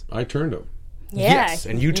was. I turned him. yeah, Yes,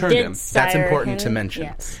 and you turned did him. That's sire important him. to mention.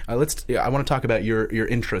 Yes. I want to talk about your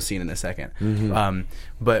intro scene in a second.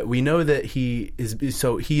 But we know that he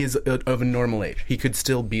is of a normal age. He could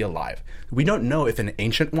still be alive. We don't know if an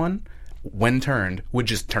ancient one, when turned, would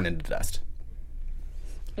just turn into dust.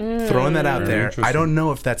 Throwing that out there. I don't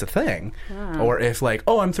know if that's a thing. Or if like,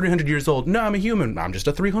 oh, I'm 300 years old. No, I'm a human. I'm just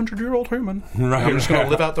a 300-year-old human. Right. I'm just going to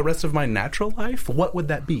live out the rest of my natural life. What would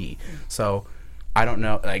that be? So I don't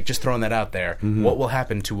know. Like, just throwing that out there. What will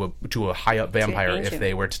happen to a high-up vampire if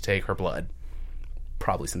they were to take her blood?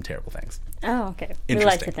 Probably some terrible things. Oh, okay. We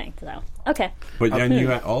like to think, though. Okay. But and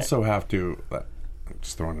you also have to. I'm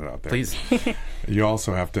just throwing it out there. Please. You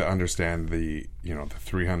also have to understand the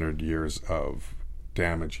 300 years of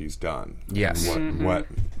damage he's done. Yes. And what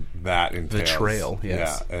that entails. The trail,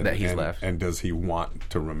 yes, that he's left. And does he want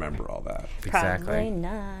to remember all that? Exactly. Probably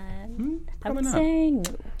not. I would not. say no.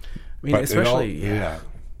 I mean, But especially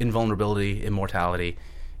invulnerability, immortality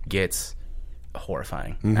gets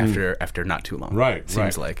horrifying after not too long. Right,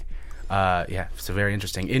 Seems right. like. So very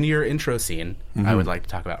interesting. In your intro scene, I would like to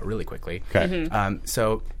talk about really quickly. Okay.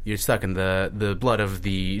 So you're stuck in the blood of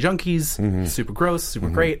the junkies. Super gross, super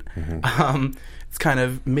great. It's kind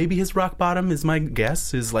of maybe his rock bottom is my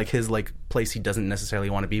guess. Is like his place he doesn't necessarily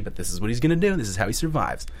want to be, but this is what he's going to do. This is how he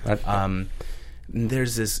survives.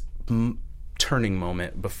 There's this turning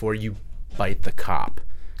moment before you bite the cop.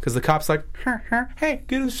 Because the cop's like, hey,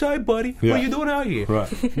 get inside, buddy. Yeah. What are you doing out here?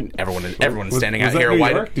 Right. Everyone's standing out that here. New Why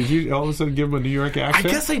York? Did you all of a sudden give him a New York accent? I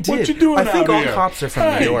guess I did. What you doing I think out all here? cops are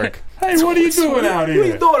from New York. Hey, what are you doing out here? What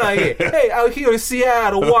are you doing out here? Hey, out here in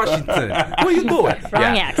Seattle, Washington. What are you doing?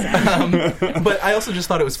 Wrong accent. But I also just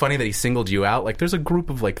thought it was funny that he singled you out. Like, there's a group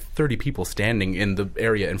of 30 people standing in the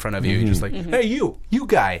area in front of you. You're just like, hey, you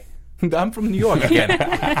guy. I'm from New York again.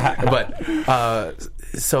 But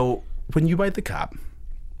so when you bite the cop,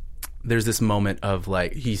 there's this moment of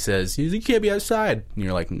he says, you can't be outside. And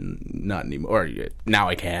you're like, not anymore. Or now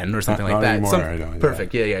I can, or something like not that. Anymore, I don't,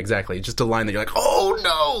 perfect. Yeah, exactly. Just a line that you're like, oh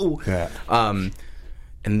no. Yeah.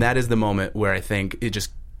 And that is the moment where I think it just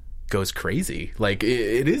goes crazy. Like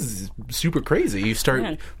it is super crazy.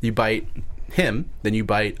 You bite him, then you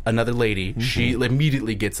bite another lady. She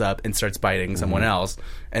immediately gets up and starts biting someone else,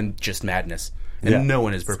 and just madness. And no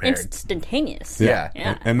one is prepared. Instantaneous. Yeah.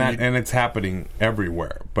 And it's happening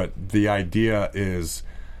everywhere. But the idea is,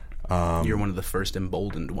 you're one of the first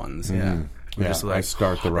emboldened ones. Yeah. Yeah, Just I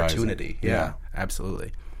start the rising. opportunity. Yeah,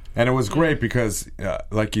 absolutely. And it was great because,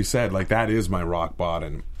 like you said, that is my rock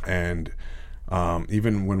bottom. And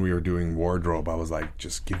even when we were doing wardrobe, I was like,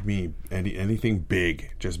 just give me anything big,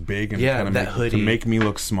 just big, and kind of that hoodie. to make me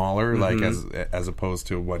look smaller, as opposed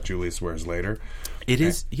to what Julius wears later. It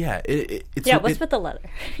is, it's What's with the leather?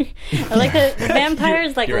 I like the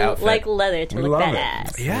vampires Your outfit. like leather to look love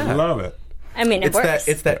badass. it. Yeah. I love it. I mean, it works.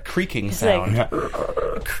 It's that creaking like- sound.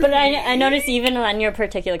 But I noticed even on your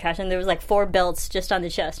particular costume, there was 4 belts just on the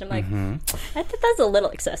chest. I'm like, I think that's a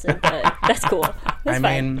little excessive, but that's cool. That's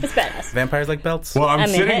fine. It's badass. Vampires like belts. Well, I'm I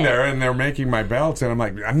mean, sitting hey. there and they're making my belts, and I'm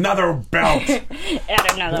like, another belt.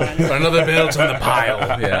 Add another one. Another belt on the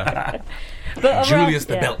pile. Yeah. But overall, Julius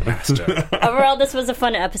the Belt Master. Overall, this was a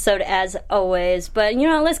fun episode as always. But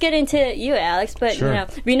let's get into you, Alex. But Sure.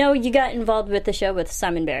 we know you got involved with the show with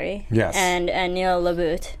Simon Barry, Yes. and Neil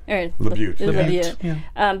LaBute or LaBute.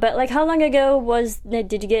 Yeah. But how long ago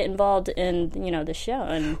did you get involved in the show?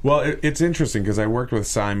 And Well, it's interesting because I worked with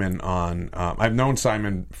Simon on. I've known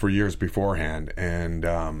Simon for years beforehand, and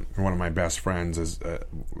one of my best friends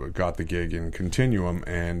got the gig in Continuum,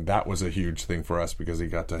 and that was a huge thing for us because he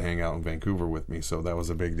got to hang out in Vancouver with me, so that was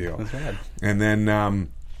a big deal. That's rad. And then,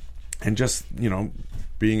 and just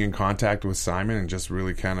being in contact with Simon and just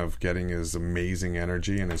really kind of getting his amazing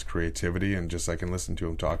energy and his creativity, and just I can listen to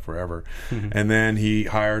him talk forever. And then he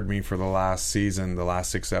hired me for the last season, the last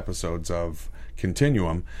 6 episodes of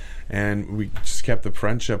Continuum, and we just kept the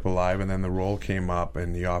friendship alive. And then the role came up,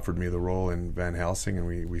 and he offered me the role in Van Helsing, and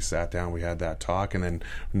we sat down, we had that talk, and then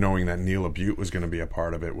knowing that Neil LaBute was going to be a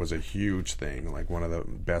part of it was a huge thing. Like one of the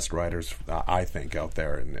best writers I think out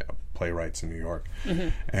there, and playwrights in New York,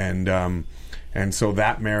 and so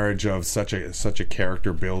that marriage of such a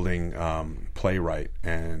character building playwright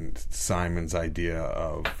and Simon's idea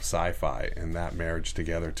of sci-fi, and that marriage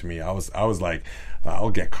together, to me, I was like,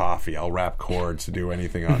 I'll get coffee, I'll rap chords, to do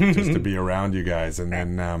anything just to be around you guys. And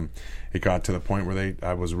then it got to the point where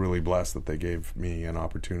I was really blessed that they gave me an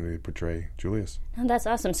opportunity to portray Julius. oh, that's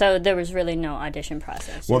awesome. So there was really no audition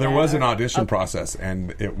process. Well, there was an audition process,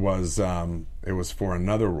 and it was for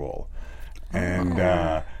another role, and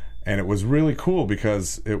it was really cool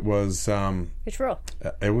because it was Which role?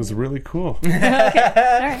 it was really cool. All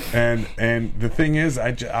right. And the thing is,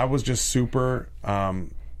 I was just super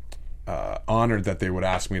honored that they would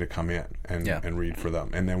ask me to come in and read for them.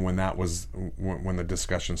 And then when when the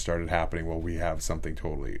discussion started happening, well, we have something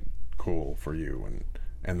totally cool for you,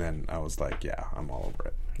 And then I was like, yeah, I'm all over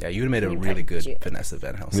it. Yeah, you would have made a really good Vanessa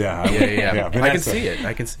Van Helsing. Yeah, I can Vanessa. see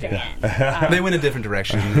it. They went in different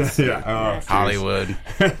directions. Hollywood,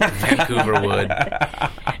 Vancouver would.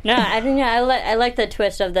 No, I think I like the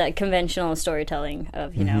twist of the conventional storytelling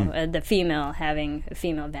of the female having a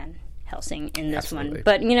female Van Helsing in this one.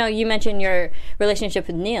 But you mentioned your relationship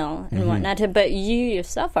with Neil and whatnot, but you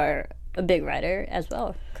yourself are a big writer as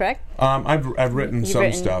well, correct? I've written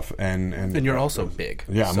some stuff, and you're also big.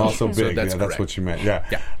 Yeah, I'm also big. So that's that's what you meant. Yeah.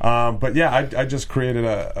 But I just created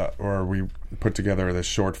we put together this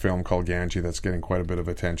short film called Ganji that's getting quite a bit of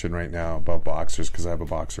attention right now about boxers because I have a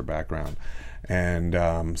boxer background,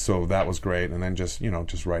 and so that was great. And then just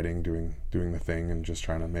writing, doing the thing, and just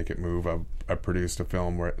trying to make it move. I produced a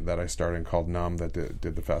film that I starred in called Numb that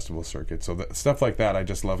did the festival circuit. So stuff like that, I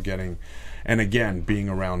just love getting. And again, being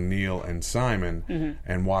around Neil and Simon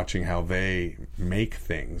and watching how they make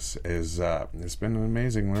things it's been an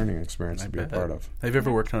amazing learning experience to be a part of. Have you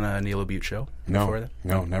ever worked on a Neil LaBute show before that?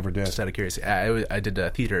 No, never did. Just out of curiosity. I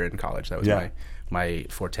did theater in college. That was my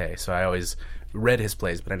forte. So I always read his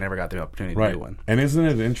plays, but I never got the opportunity to do one. And isn't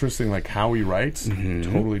it interesting, like how he writes?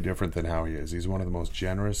 Totally different than how he is. He's one of the most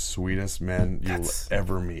generous, sweetest men you'll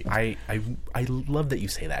ever meet. I love that you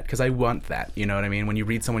say that because I want that. You know what I mean? When you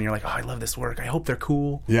read someone, you're like, oh, I love this work. I hope they're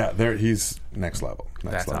cool. Yeah, he's next level.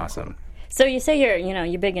 That's awesome. So you say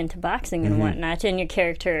you're big into boxing and whatnot, and your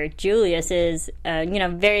character Julius is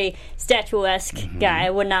very statuesque guy. I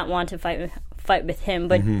would not want to fight with him,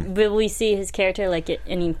 but will we see his character like get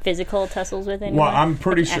any physical tussles with anyone? Well, I'm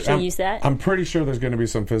pretty sure. Use that? I'm pretty sure there's going to be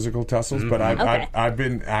some physical tussles, but I've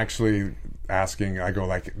been actually asking. I go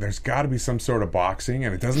like, there's got to be some sort of boxing,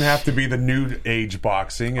 and it doesn't have to be the new age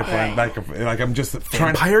boxing. If I'm just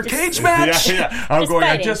trying Vampire cage match. Yeah. I'm going.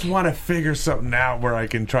 fighting. I just want to figure something out where I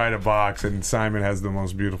can try to box. And Simon has the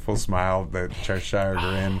most beautiful smile, that Cheshire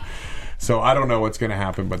grin. So I don't know what's going to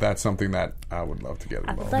happen, but that's something that I would love to get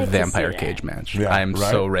involved in. Vampire cage match. Yeah, I'm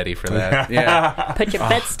so ready for that. Yeah. Put your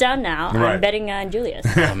bets down now. Right. I'm betting on Julius.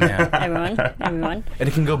 Oh, man. Everyone. And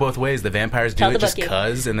it can go both ways. The vampires do Tell it the just bookie.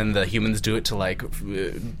 cuz, and then the humans do it to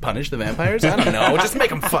punish the vampires. I don't know. Just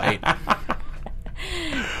make them fight.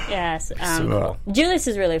 Yes. So cool. Julius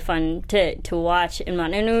is really fun to watch and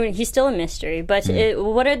run. And he's still a mystery, but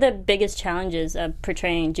what are the biggest challenges of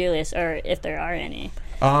portraying Julius, or if there are any?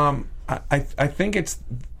 I think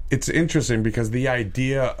it's interesting because the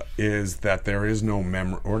idea is that there is no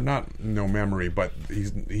memory, or not no memory, but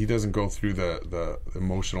he doesn't go through the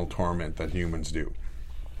emotional torment that humans do.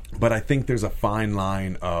 But I think there's a fine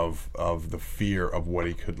line of the fear of what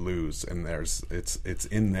he could lose, and it's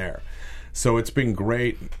in there. So it's been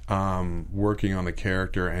great working on the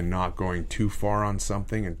character and not going too far on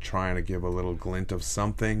something and trying to give a little glint of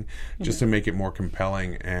something just to make it more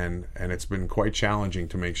compelling. And it's been quite challenging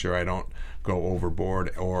to make sure I don't go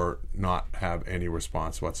overboard or not have any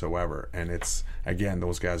response whatsoever. And it's, again,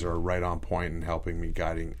 those guys are right on point and helping me,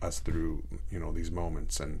 guiding us through these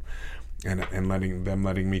moments and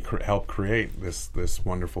letting me help create this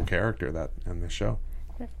wonderful character that in this show.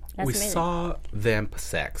 That's we amazing. saw vamp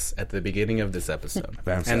sex at the beginning of this episode.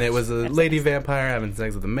 Vamp and sex. it was a lady vampire having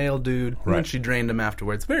sex with a male dude. And then she drained him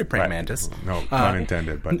afterwards. Very praying mantis. No, pun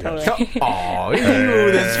intended, but Totally. Aw,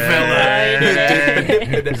 this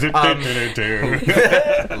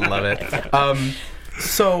fella. Love it.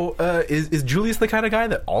 So, is Julius the kind of guy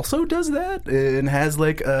that also does that and has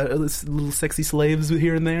little sexy slaves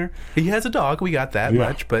here and there? He has a dog, we got that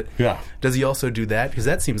much, but does he also do that? Because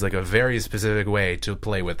that seems like a very specific way to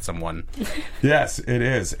play with someone. Yes, it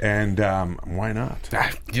is, and why not?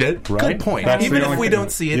 Good point. That's Even the if only we thing.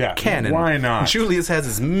 don't see it canon, why not? Julius has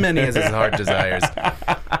as many as his heart desires.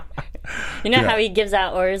 You know how he gives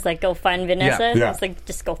out orders like, go find Vanessa? Yeah. It's like,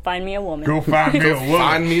 just go find me a woman. Go find me a woman.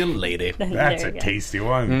 Find me a lady. That's There a you go. tasty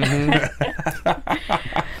one.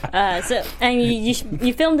 So, and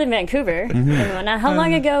you filmed in Vancouver. And whatnot. How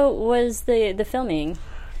long ago was the filming?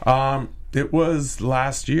 It was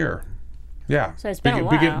last year. Yeah. So it's been a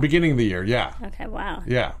while. Beginning of the year, yeah. Okay, wow.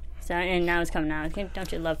 Yeah. So, and now it's coming out.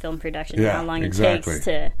 Don't you love film production? Yeah, How long exactly. it takes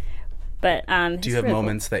to... But Do you have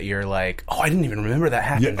moments that you're like, oh, I didn't even remember that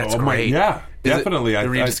happened. That's great. Yeah, Is it definitely. the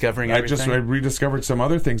rediscovering I just everything? rediscovered some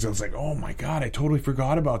other things. I was like, oh my God, I totally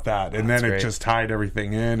forgot about that. And then it great. just tied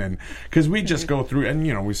everything in. And because we just go through,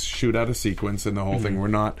 and we shoot out a sequence and the whole thing. We're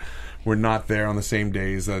not there on the same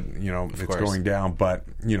days that it's course. going down. But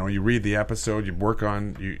you read the episode, you work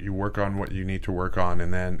on what you need to work on,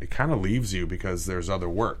 and then it kind of leaves you because there's other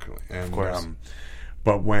work. And, of course.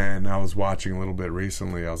 But when I was watching a little bit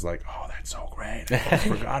recently, I was like, oh, that's so great. I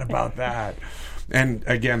forgot about that. And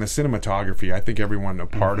again, the cinematography, I think everyone, a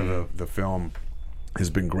part of the film, has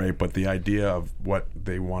been great. But the idea of what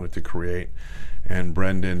they wanted to create, and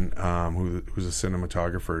Brendan, who's a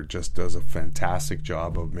cinematographer, just does a fantastic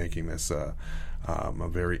job of making this a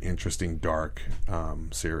very interesting, dark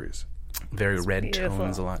series. Very red beautiful.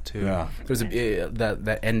 tones a lot too. Yeah. There's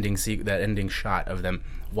that ending shot of them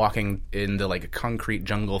walking into like a concrete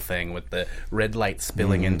jungle thing with the red light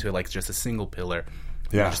spilling into like just a single pillar.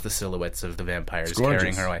 Yeah. Just the silhouettes of the vampires gorgeous.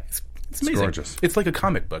 carrying her away. It's amazing. gorgeous. It's like a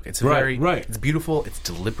comic book. It's Right. It's beautiful. It's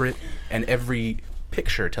deliberate, and every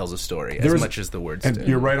picture tells a story as much as the words and do.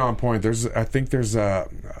 you're right on point. I think there's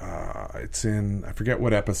it's in, I forget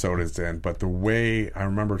what episode it's in, but the way I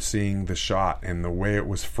remember seeing the shot and the way it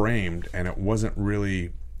was framed, and it wasn't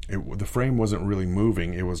really, the frame wasn't really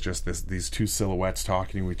moving. It was just these two silhouettes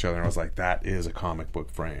talking to each other. And I was like, that is a comic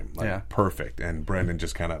book frame, like perfect. And Brendan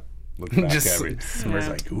just kind of looked back Just at me. And was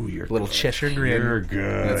like, "Ooh, you're little good. Cheshire grin. You're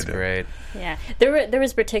good." That's great. Yeah, there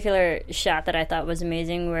was a particular shot that I thought was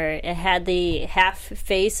amazing where it had the half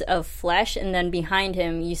face of flesh, and then behind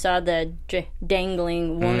him you saw the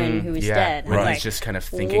dangling woman who was dead. When I was he's like, just kind of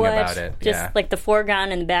thinking what? about it. Just like the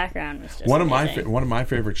foreground and the background was just One of amazing. my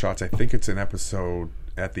favorite shots. I think it's in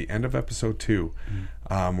at the end of episode 2,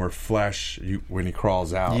 where Flesh, when he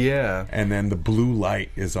crawls out, and then the blue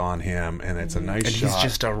light is on him, and it's a nice and shot. he's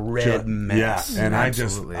just a red mess. Yeah, and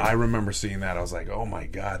Absolutely. I remember seeing that. I was like, oh my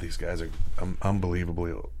god, these guys are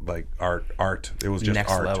unbelievably like art. It was just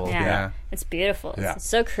Next art. level. Yeah. Yeah. It's beautiful. Yeah. It's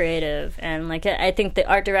so creative, and like I think the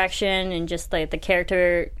art direction and just like the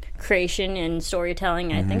character creation and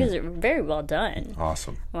storytelling, I think is very well done.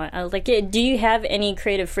 Awesome. Like, do you have any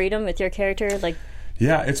creative freedom with your character? Like,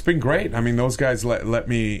 Yeah, it's been great. I mean, those guys let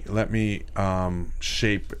me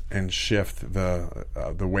shape and shift the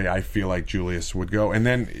way I feel like Julius would go. And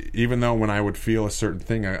then even though when I would feel a certain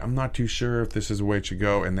thing, I'm not too sure if this is the way it should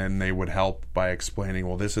go, and then they would help by explaining,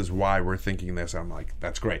 well, this is why we're thinking this. I'm like,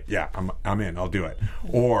 that's great. Yeah, I'm in. I'll do it.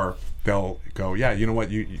 Or they'll go, yeah, you know what,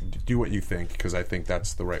 you do what you think, because I think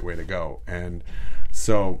that's the right way to go. And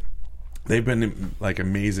so they've been like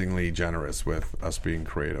amazingly generous with us being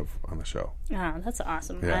creative on the show. oh, that's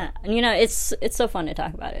awesome. Yeah. It's so fun to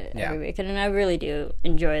talk about it Yeah. every week, and I really do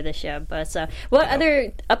enjoy the show. But what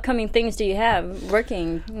other upcoming things do you have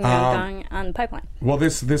working, going on the pipeline? Well,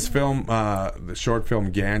 this film, the short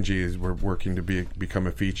film Ganges, we're working to become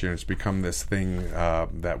a feature, and it's become this thing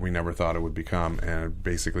that we never thought it would become. And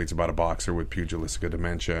basically, it's about a boxer with pugilistic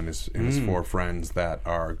dementia and his 4 friends that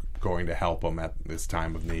are going to help him at this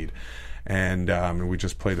time of need. And we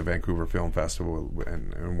just played the Vancouver Film Festival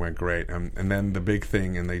and went great. And then the big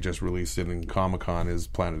thing, and they just released it in Comic-Con, is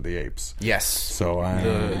Planet of the Apes. Yes. So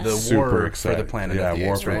I'm the super war excited. for the Planet of the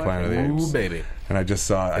War Apes, for right? the Planet of the Apes. Ooh, baby. And I just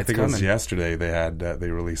saw, I think it was coming. yesterday, they had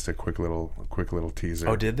they released a quick little teaser.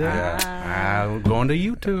 Oh, did they? Yeah. Going to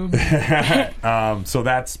YouTube. So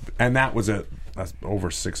that was a over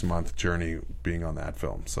 6-month journey being on that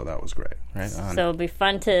film. So that was great. Right on. So it'll be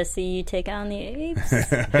fun to see you take on the apes.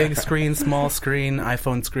 Big screen, small screen,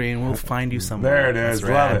 iPhone screen. We'll find you somewhere. There it is. That's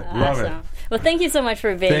Love rad. it. Love it. Awesome. Well, thank you so much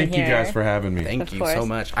for being Thank here. you guys for having me. Thank Of you course. so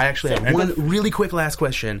much. I actually have one really quick last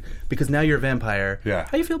question, because now you're a vampire. Yeah.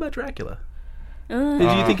 How do you feel about Dracula? Do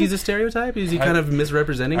you think he's a stereotype? Is he kind of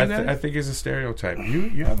misrepresenting you guys? I think it's a stereotype.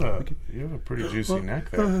 You have a pretty juicy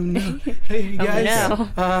neck there. Hey, you guys.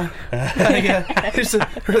 no. There's a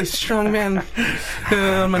really strong man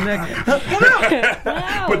on my neck.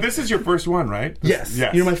 But this is your first one, right? Yes.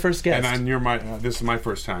 You're my first guest. And you're this is my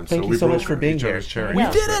first time. Thank so you we so broke much for being each here. other's cherry. We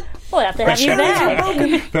did it! We'll have to have you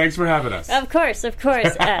back. Thanks for having us. Of course.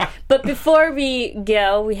 But before we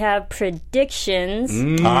go, we have predictions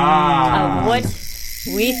of what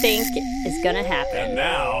we think is going to happen. And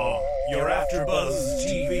now, your AfterBuzz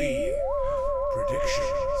TV predictions.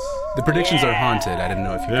 The predictions are haunted. I didn't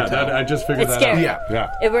know if you could tell. I just figured It's that scary. out. Yeah.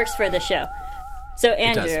 It works for the show. So, does.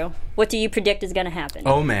 Andrew, what do you predict is going to happen?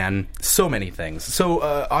 Oh man, so many things. So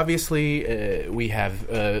obviously we have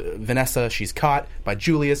Vanessa. She's caught by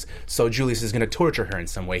Julius. So Julius is going to torture her in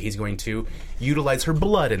some way. He's going to utilize her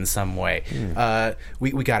blood in some way.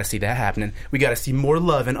 We got to see that happening. We got to see more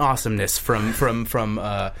love and awesomeness from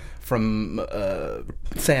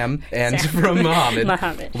Sam and from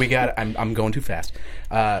Mohammed. We got. I'm going too fast.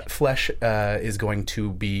 Flesh is going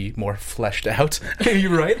to be more fleshed out.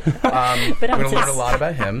 You're right. I'm going to learn a lot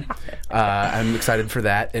about him. I'm excited for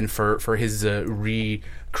that and for his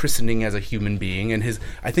rechristening as a human being and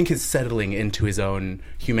I think his settling into his own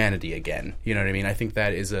humanity again. You know what I mean? I think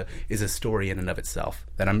that is a story in and of itself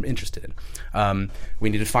that I'm interested in. We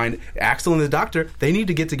need to find Axel and the Doctor. They need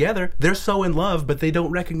to get together. They're so in love, but they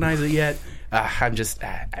don't recognize it yet. I'm just,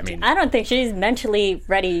 I mean, I don't think she's mentally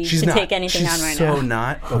ready to take anything on right now. She's so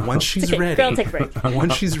not. But once she's Okay, ready, girl, take a break.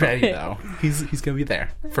 Once she's ready, though, he's gonna be there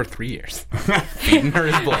for 3 years, feeding her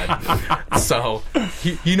his blood. So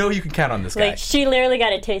you know you can count on this guy. Like, she literally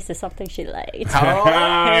got a taste of something she liked. Oh,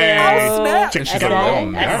 snap! And she's a little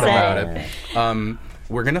mad about it. it.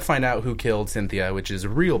 We're gonna find out who killed Cynthia, which is a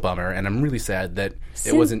real bummer, and I'm really sad that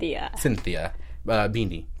it wasn't Cynthia.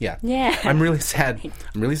 Beanie, yeah. I'm really sad.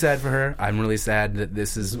 I'm really sad for her. I'm really sad that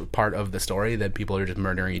this is part of the story, that people are just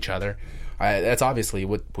murdering each other. That's obviously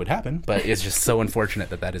what would happen, but it's just so unfortunate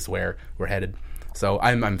that is where we're headed. So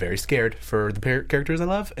I'm very scared for the characters I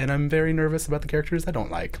love, and I'm very nervous about the characters I don't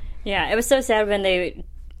like. Yeah, it was so sad when they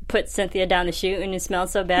put Cynthia down the chute and it smelled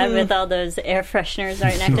so bad with all those air fresheners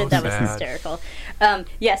right next to it. That was hysterical.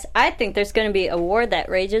 Yes, I think there's going to be a war that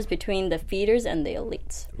rages between the feeders and the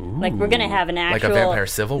elites. Ooh, like, we're going to have an actual... Like a vampire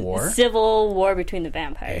civil war? Civil war between the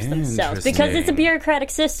vampires themselves. Because it's a bureaucratic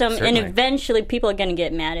system, and eventually people are going to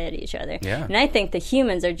get mad at each other. Yeah. And I think the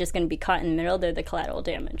humans are just going to be caught in the middle. They're the collateral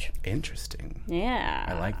damage. Interesting. Yeah.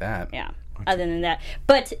 I like that. Yeah. Other than that,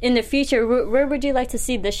 but in the future, where would you like to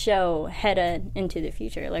see this show head into the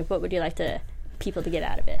future? Like, what would you like people to get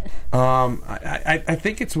out of it? I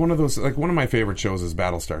think it's one of those, like, one of my favorite shows is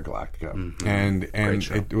Battlestar Galactica, and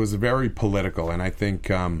it was very political, and I think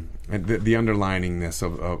the underliningness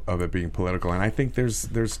of it being political, and I think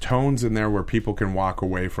there's tones in there where people can walk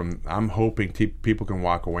away from. I'm hoping people can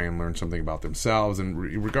walk away and learn something about themselves,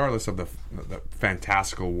 and regardless of the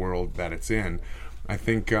fantastical world that it's in, I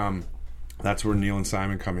think. That's where Neil and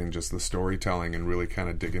Simon come in, just the storytelling and really kind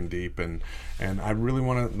of digging deep, and I really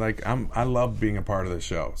want to, I love being a part of the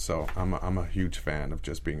show, so I'm a huge fan of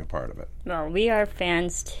just being a part of it. Well, we are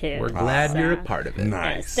fans too. We're glad you're a part of it.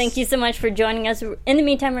 Nice. Yes. Thank you so much for joining us. In the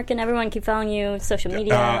meantime, where can everyone keep following you, social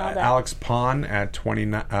media, and all that? Alex Pon at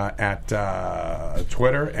Twitter and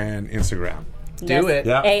Instagram. Do it.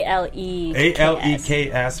 Yeah. ALEKS.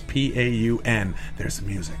 ALEKSPAUN. There's the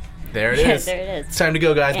music. There it is. There it is. It's time to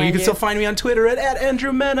go, guys. But you can still find me on Twitter at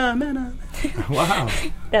Andrew Mena. Wow.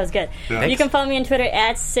 That was good. Thanks. You can follow me on Twitter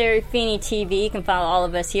at Serafini TV. You can follow all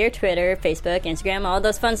of us here, Twitter, Facebook, Instagram, all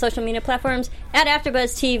those fun social media platforms at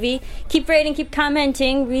AfterBuzz TV. Keep rating, keep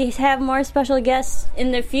commenting. We have more special guests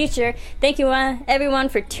in the future. Thank you, everyone,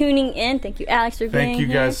 for tuning in. Thank you, Alex, for being here. Thank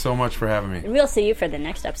you guys so much for having me. And we'll see you for the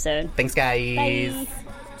next episode. Thanks, guys. Bye.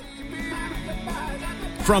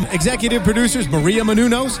 From executive producers Maria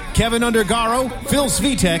Menounos, Kevin Undergaro, Phil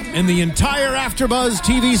Svitek, and the entire AfterBuzz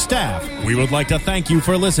TV staff, we would like to thank you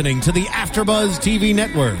for listening to the AfterBuzz TV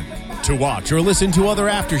network. To watch or listen to other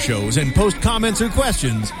after shows and post comments or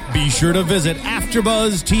questions, be sure to visit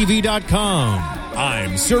AfterBuzzTV.com.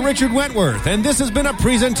 I'm Sir Richard Wentworth, and this has been a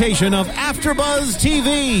presentation of AfterBuzz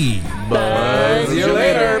TV. Buzz you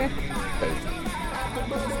later.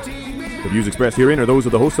 The views expressed herein are those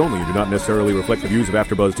of the hosts only and do not necessarily reflect the views of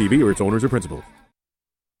AfterBuzz TV or its owners or principals.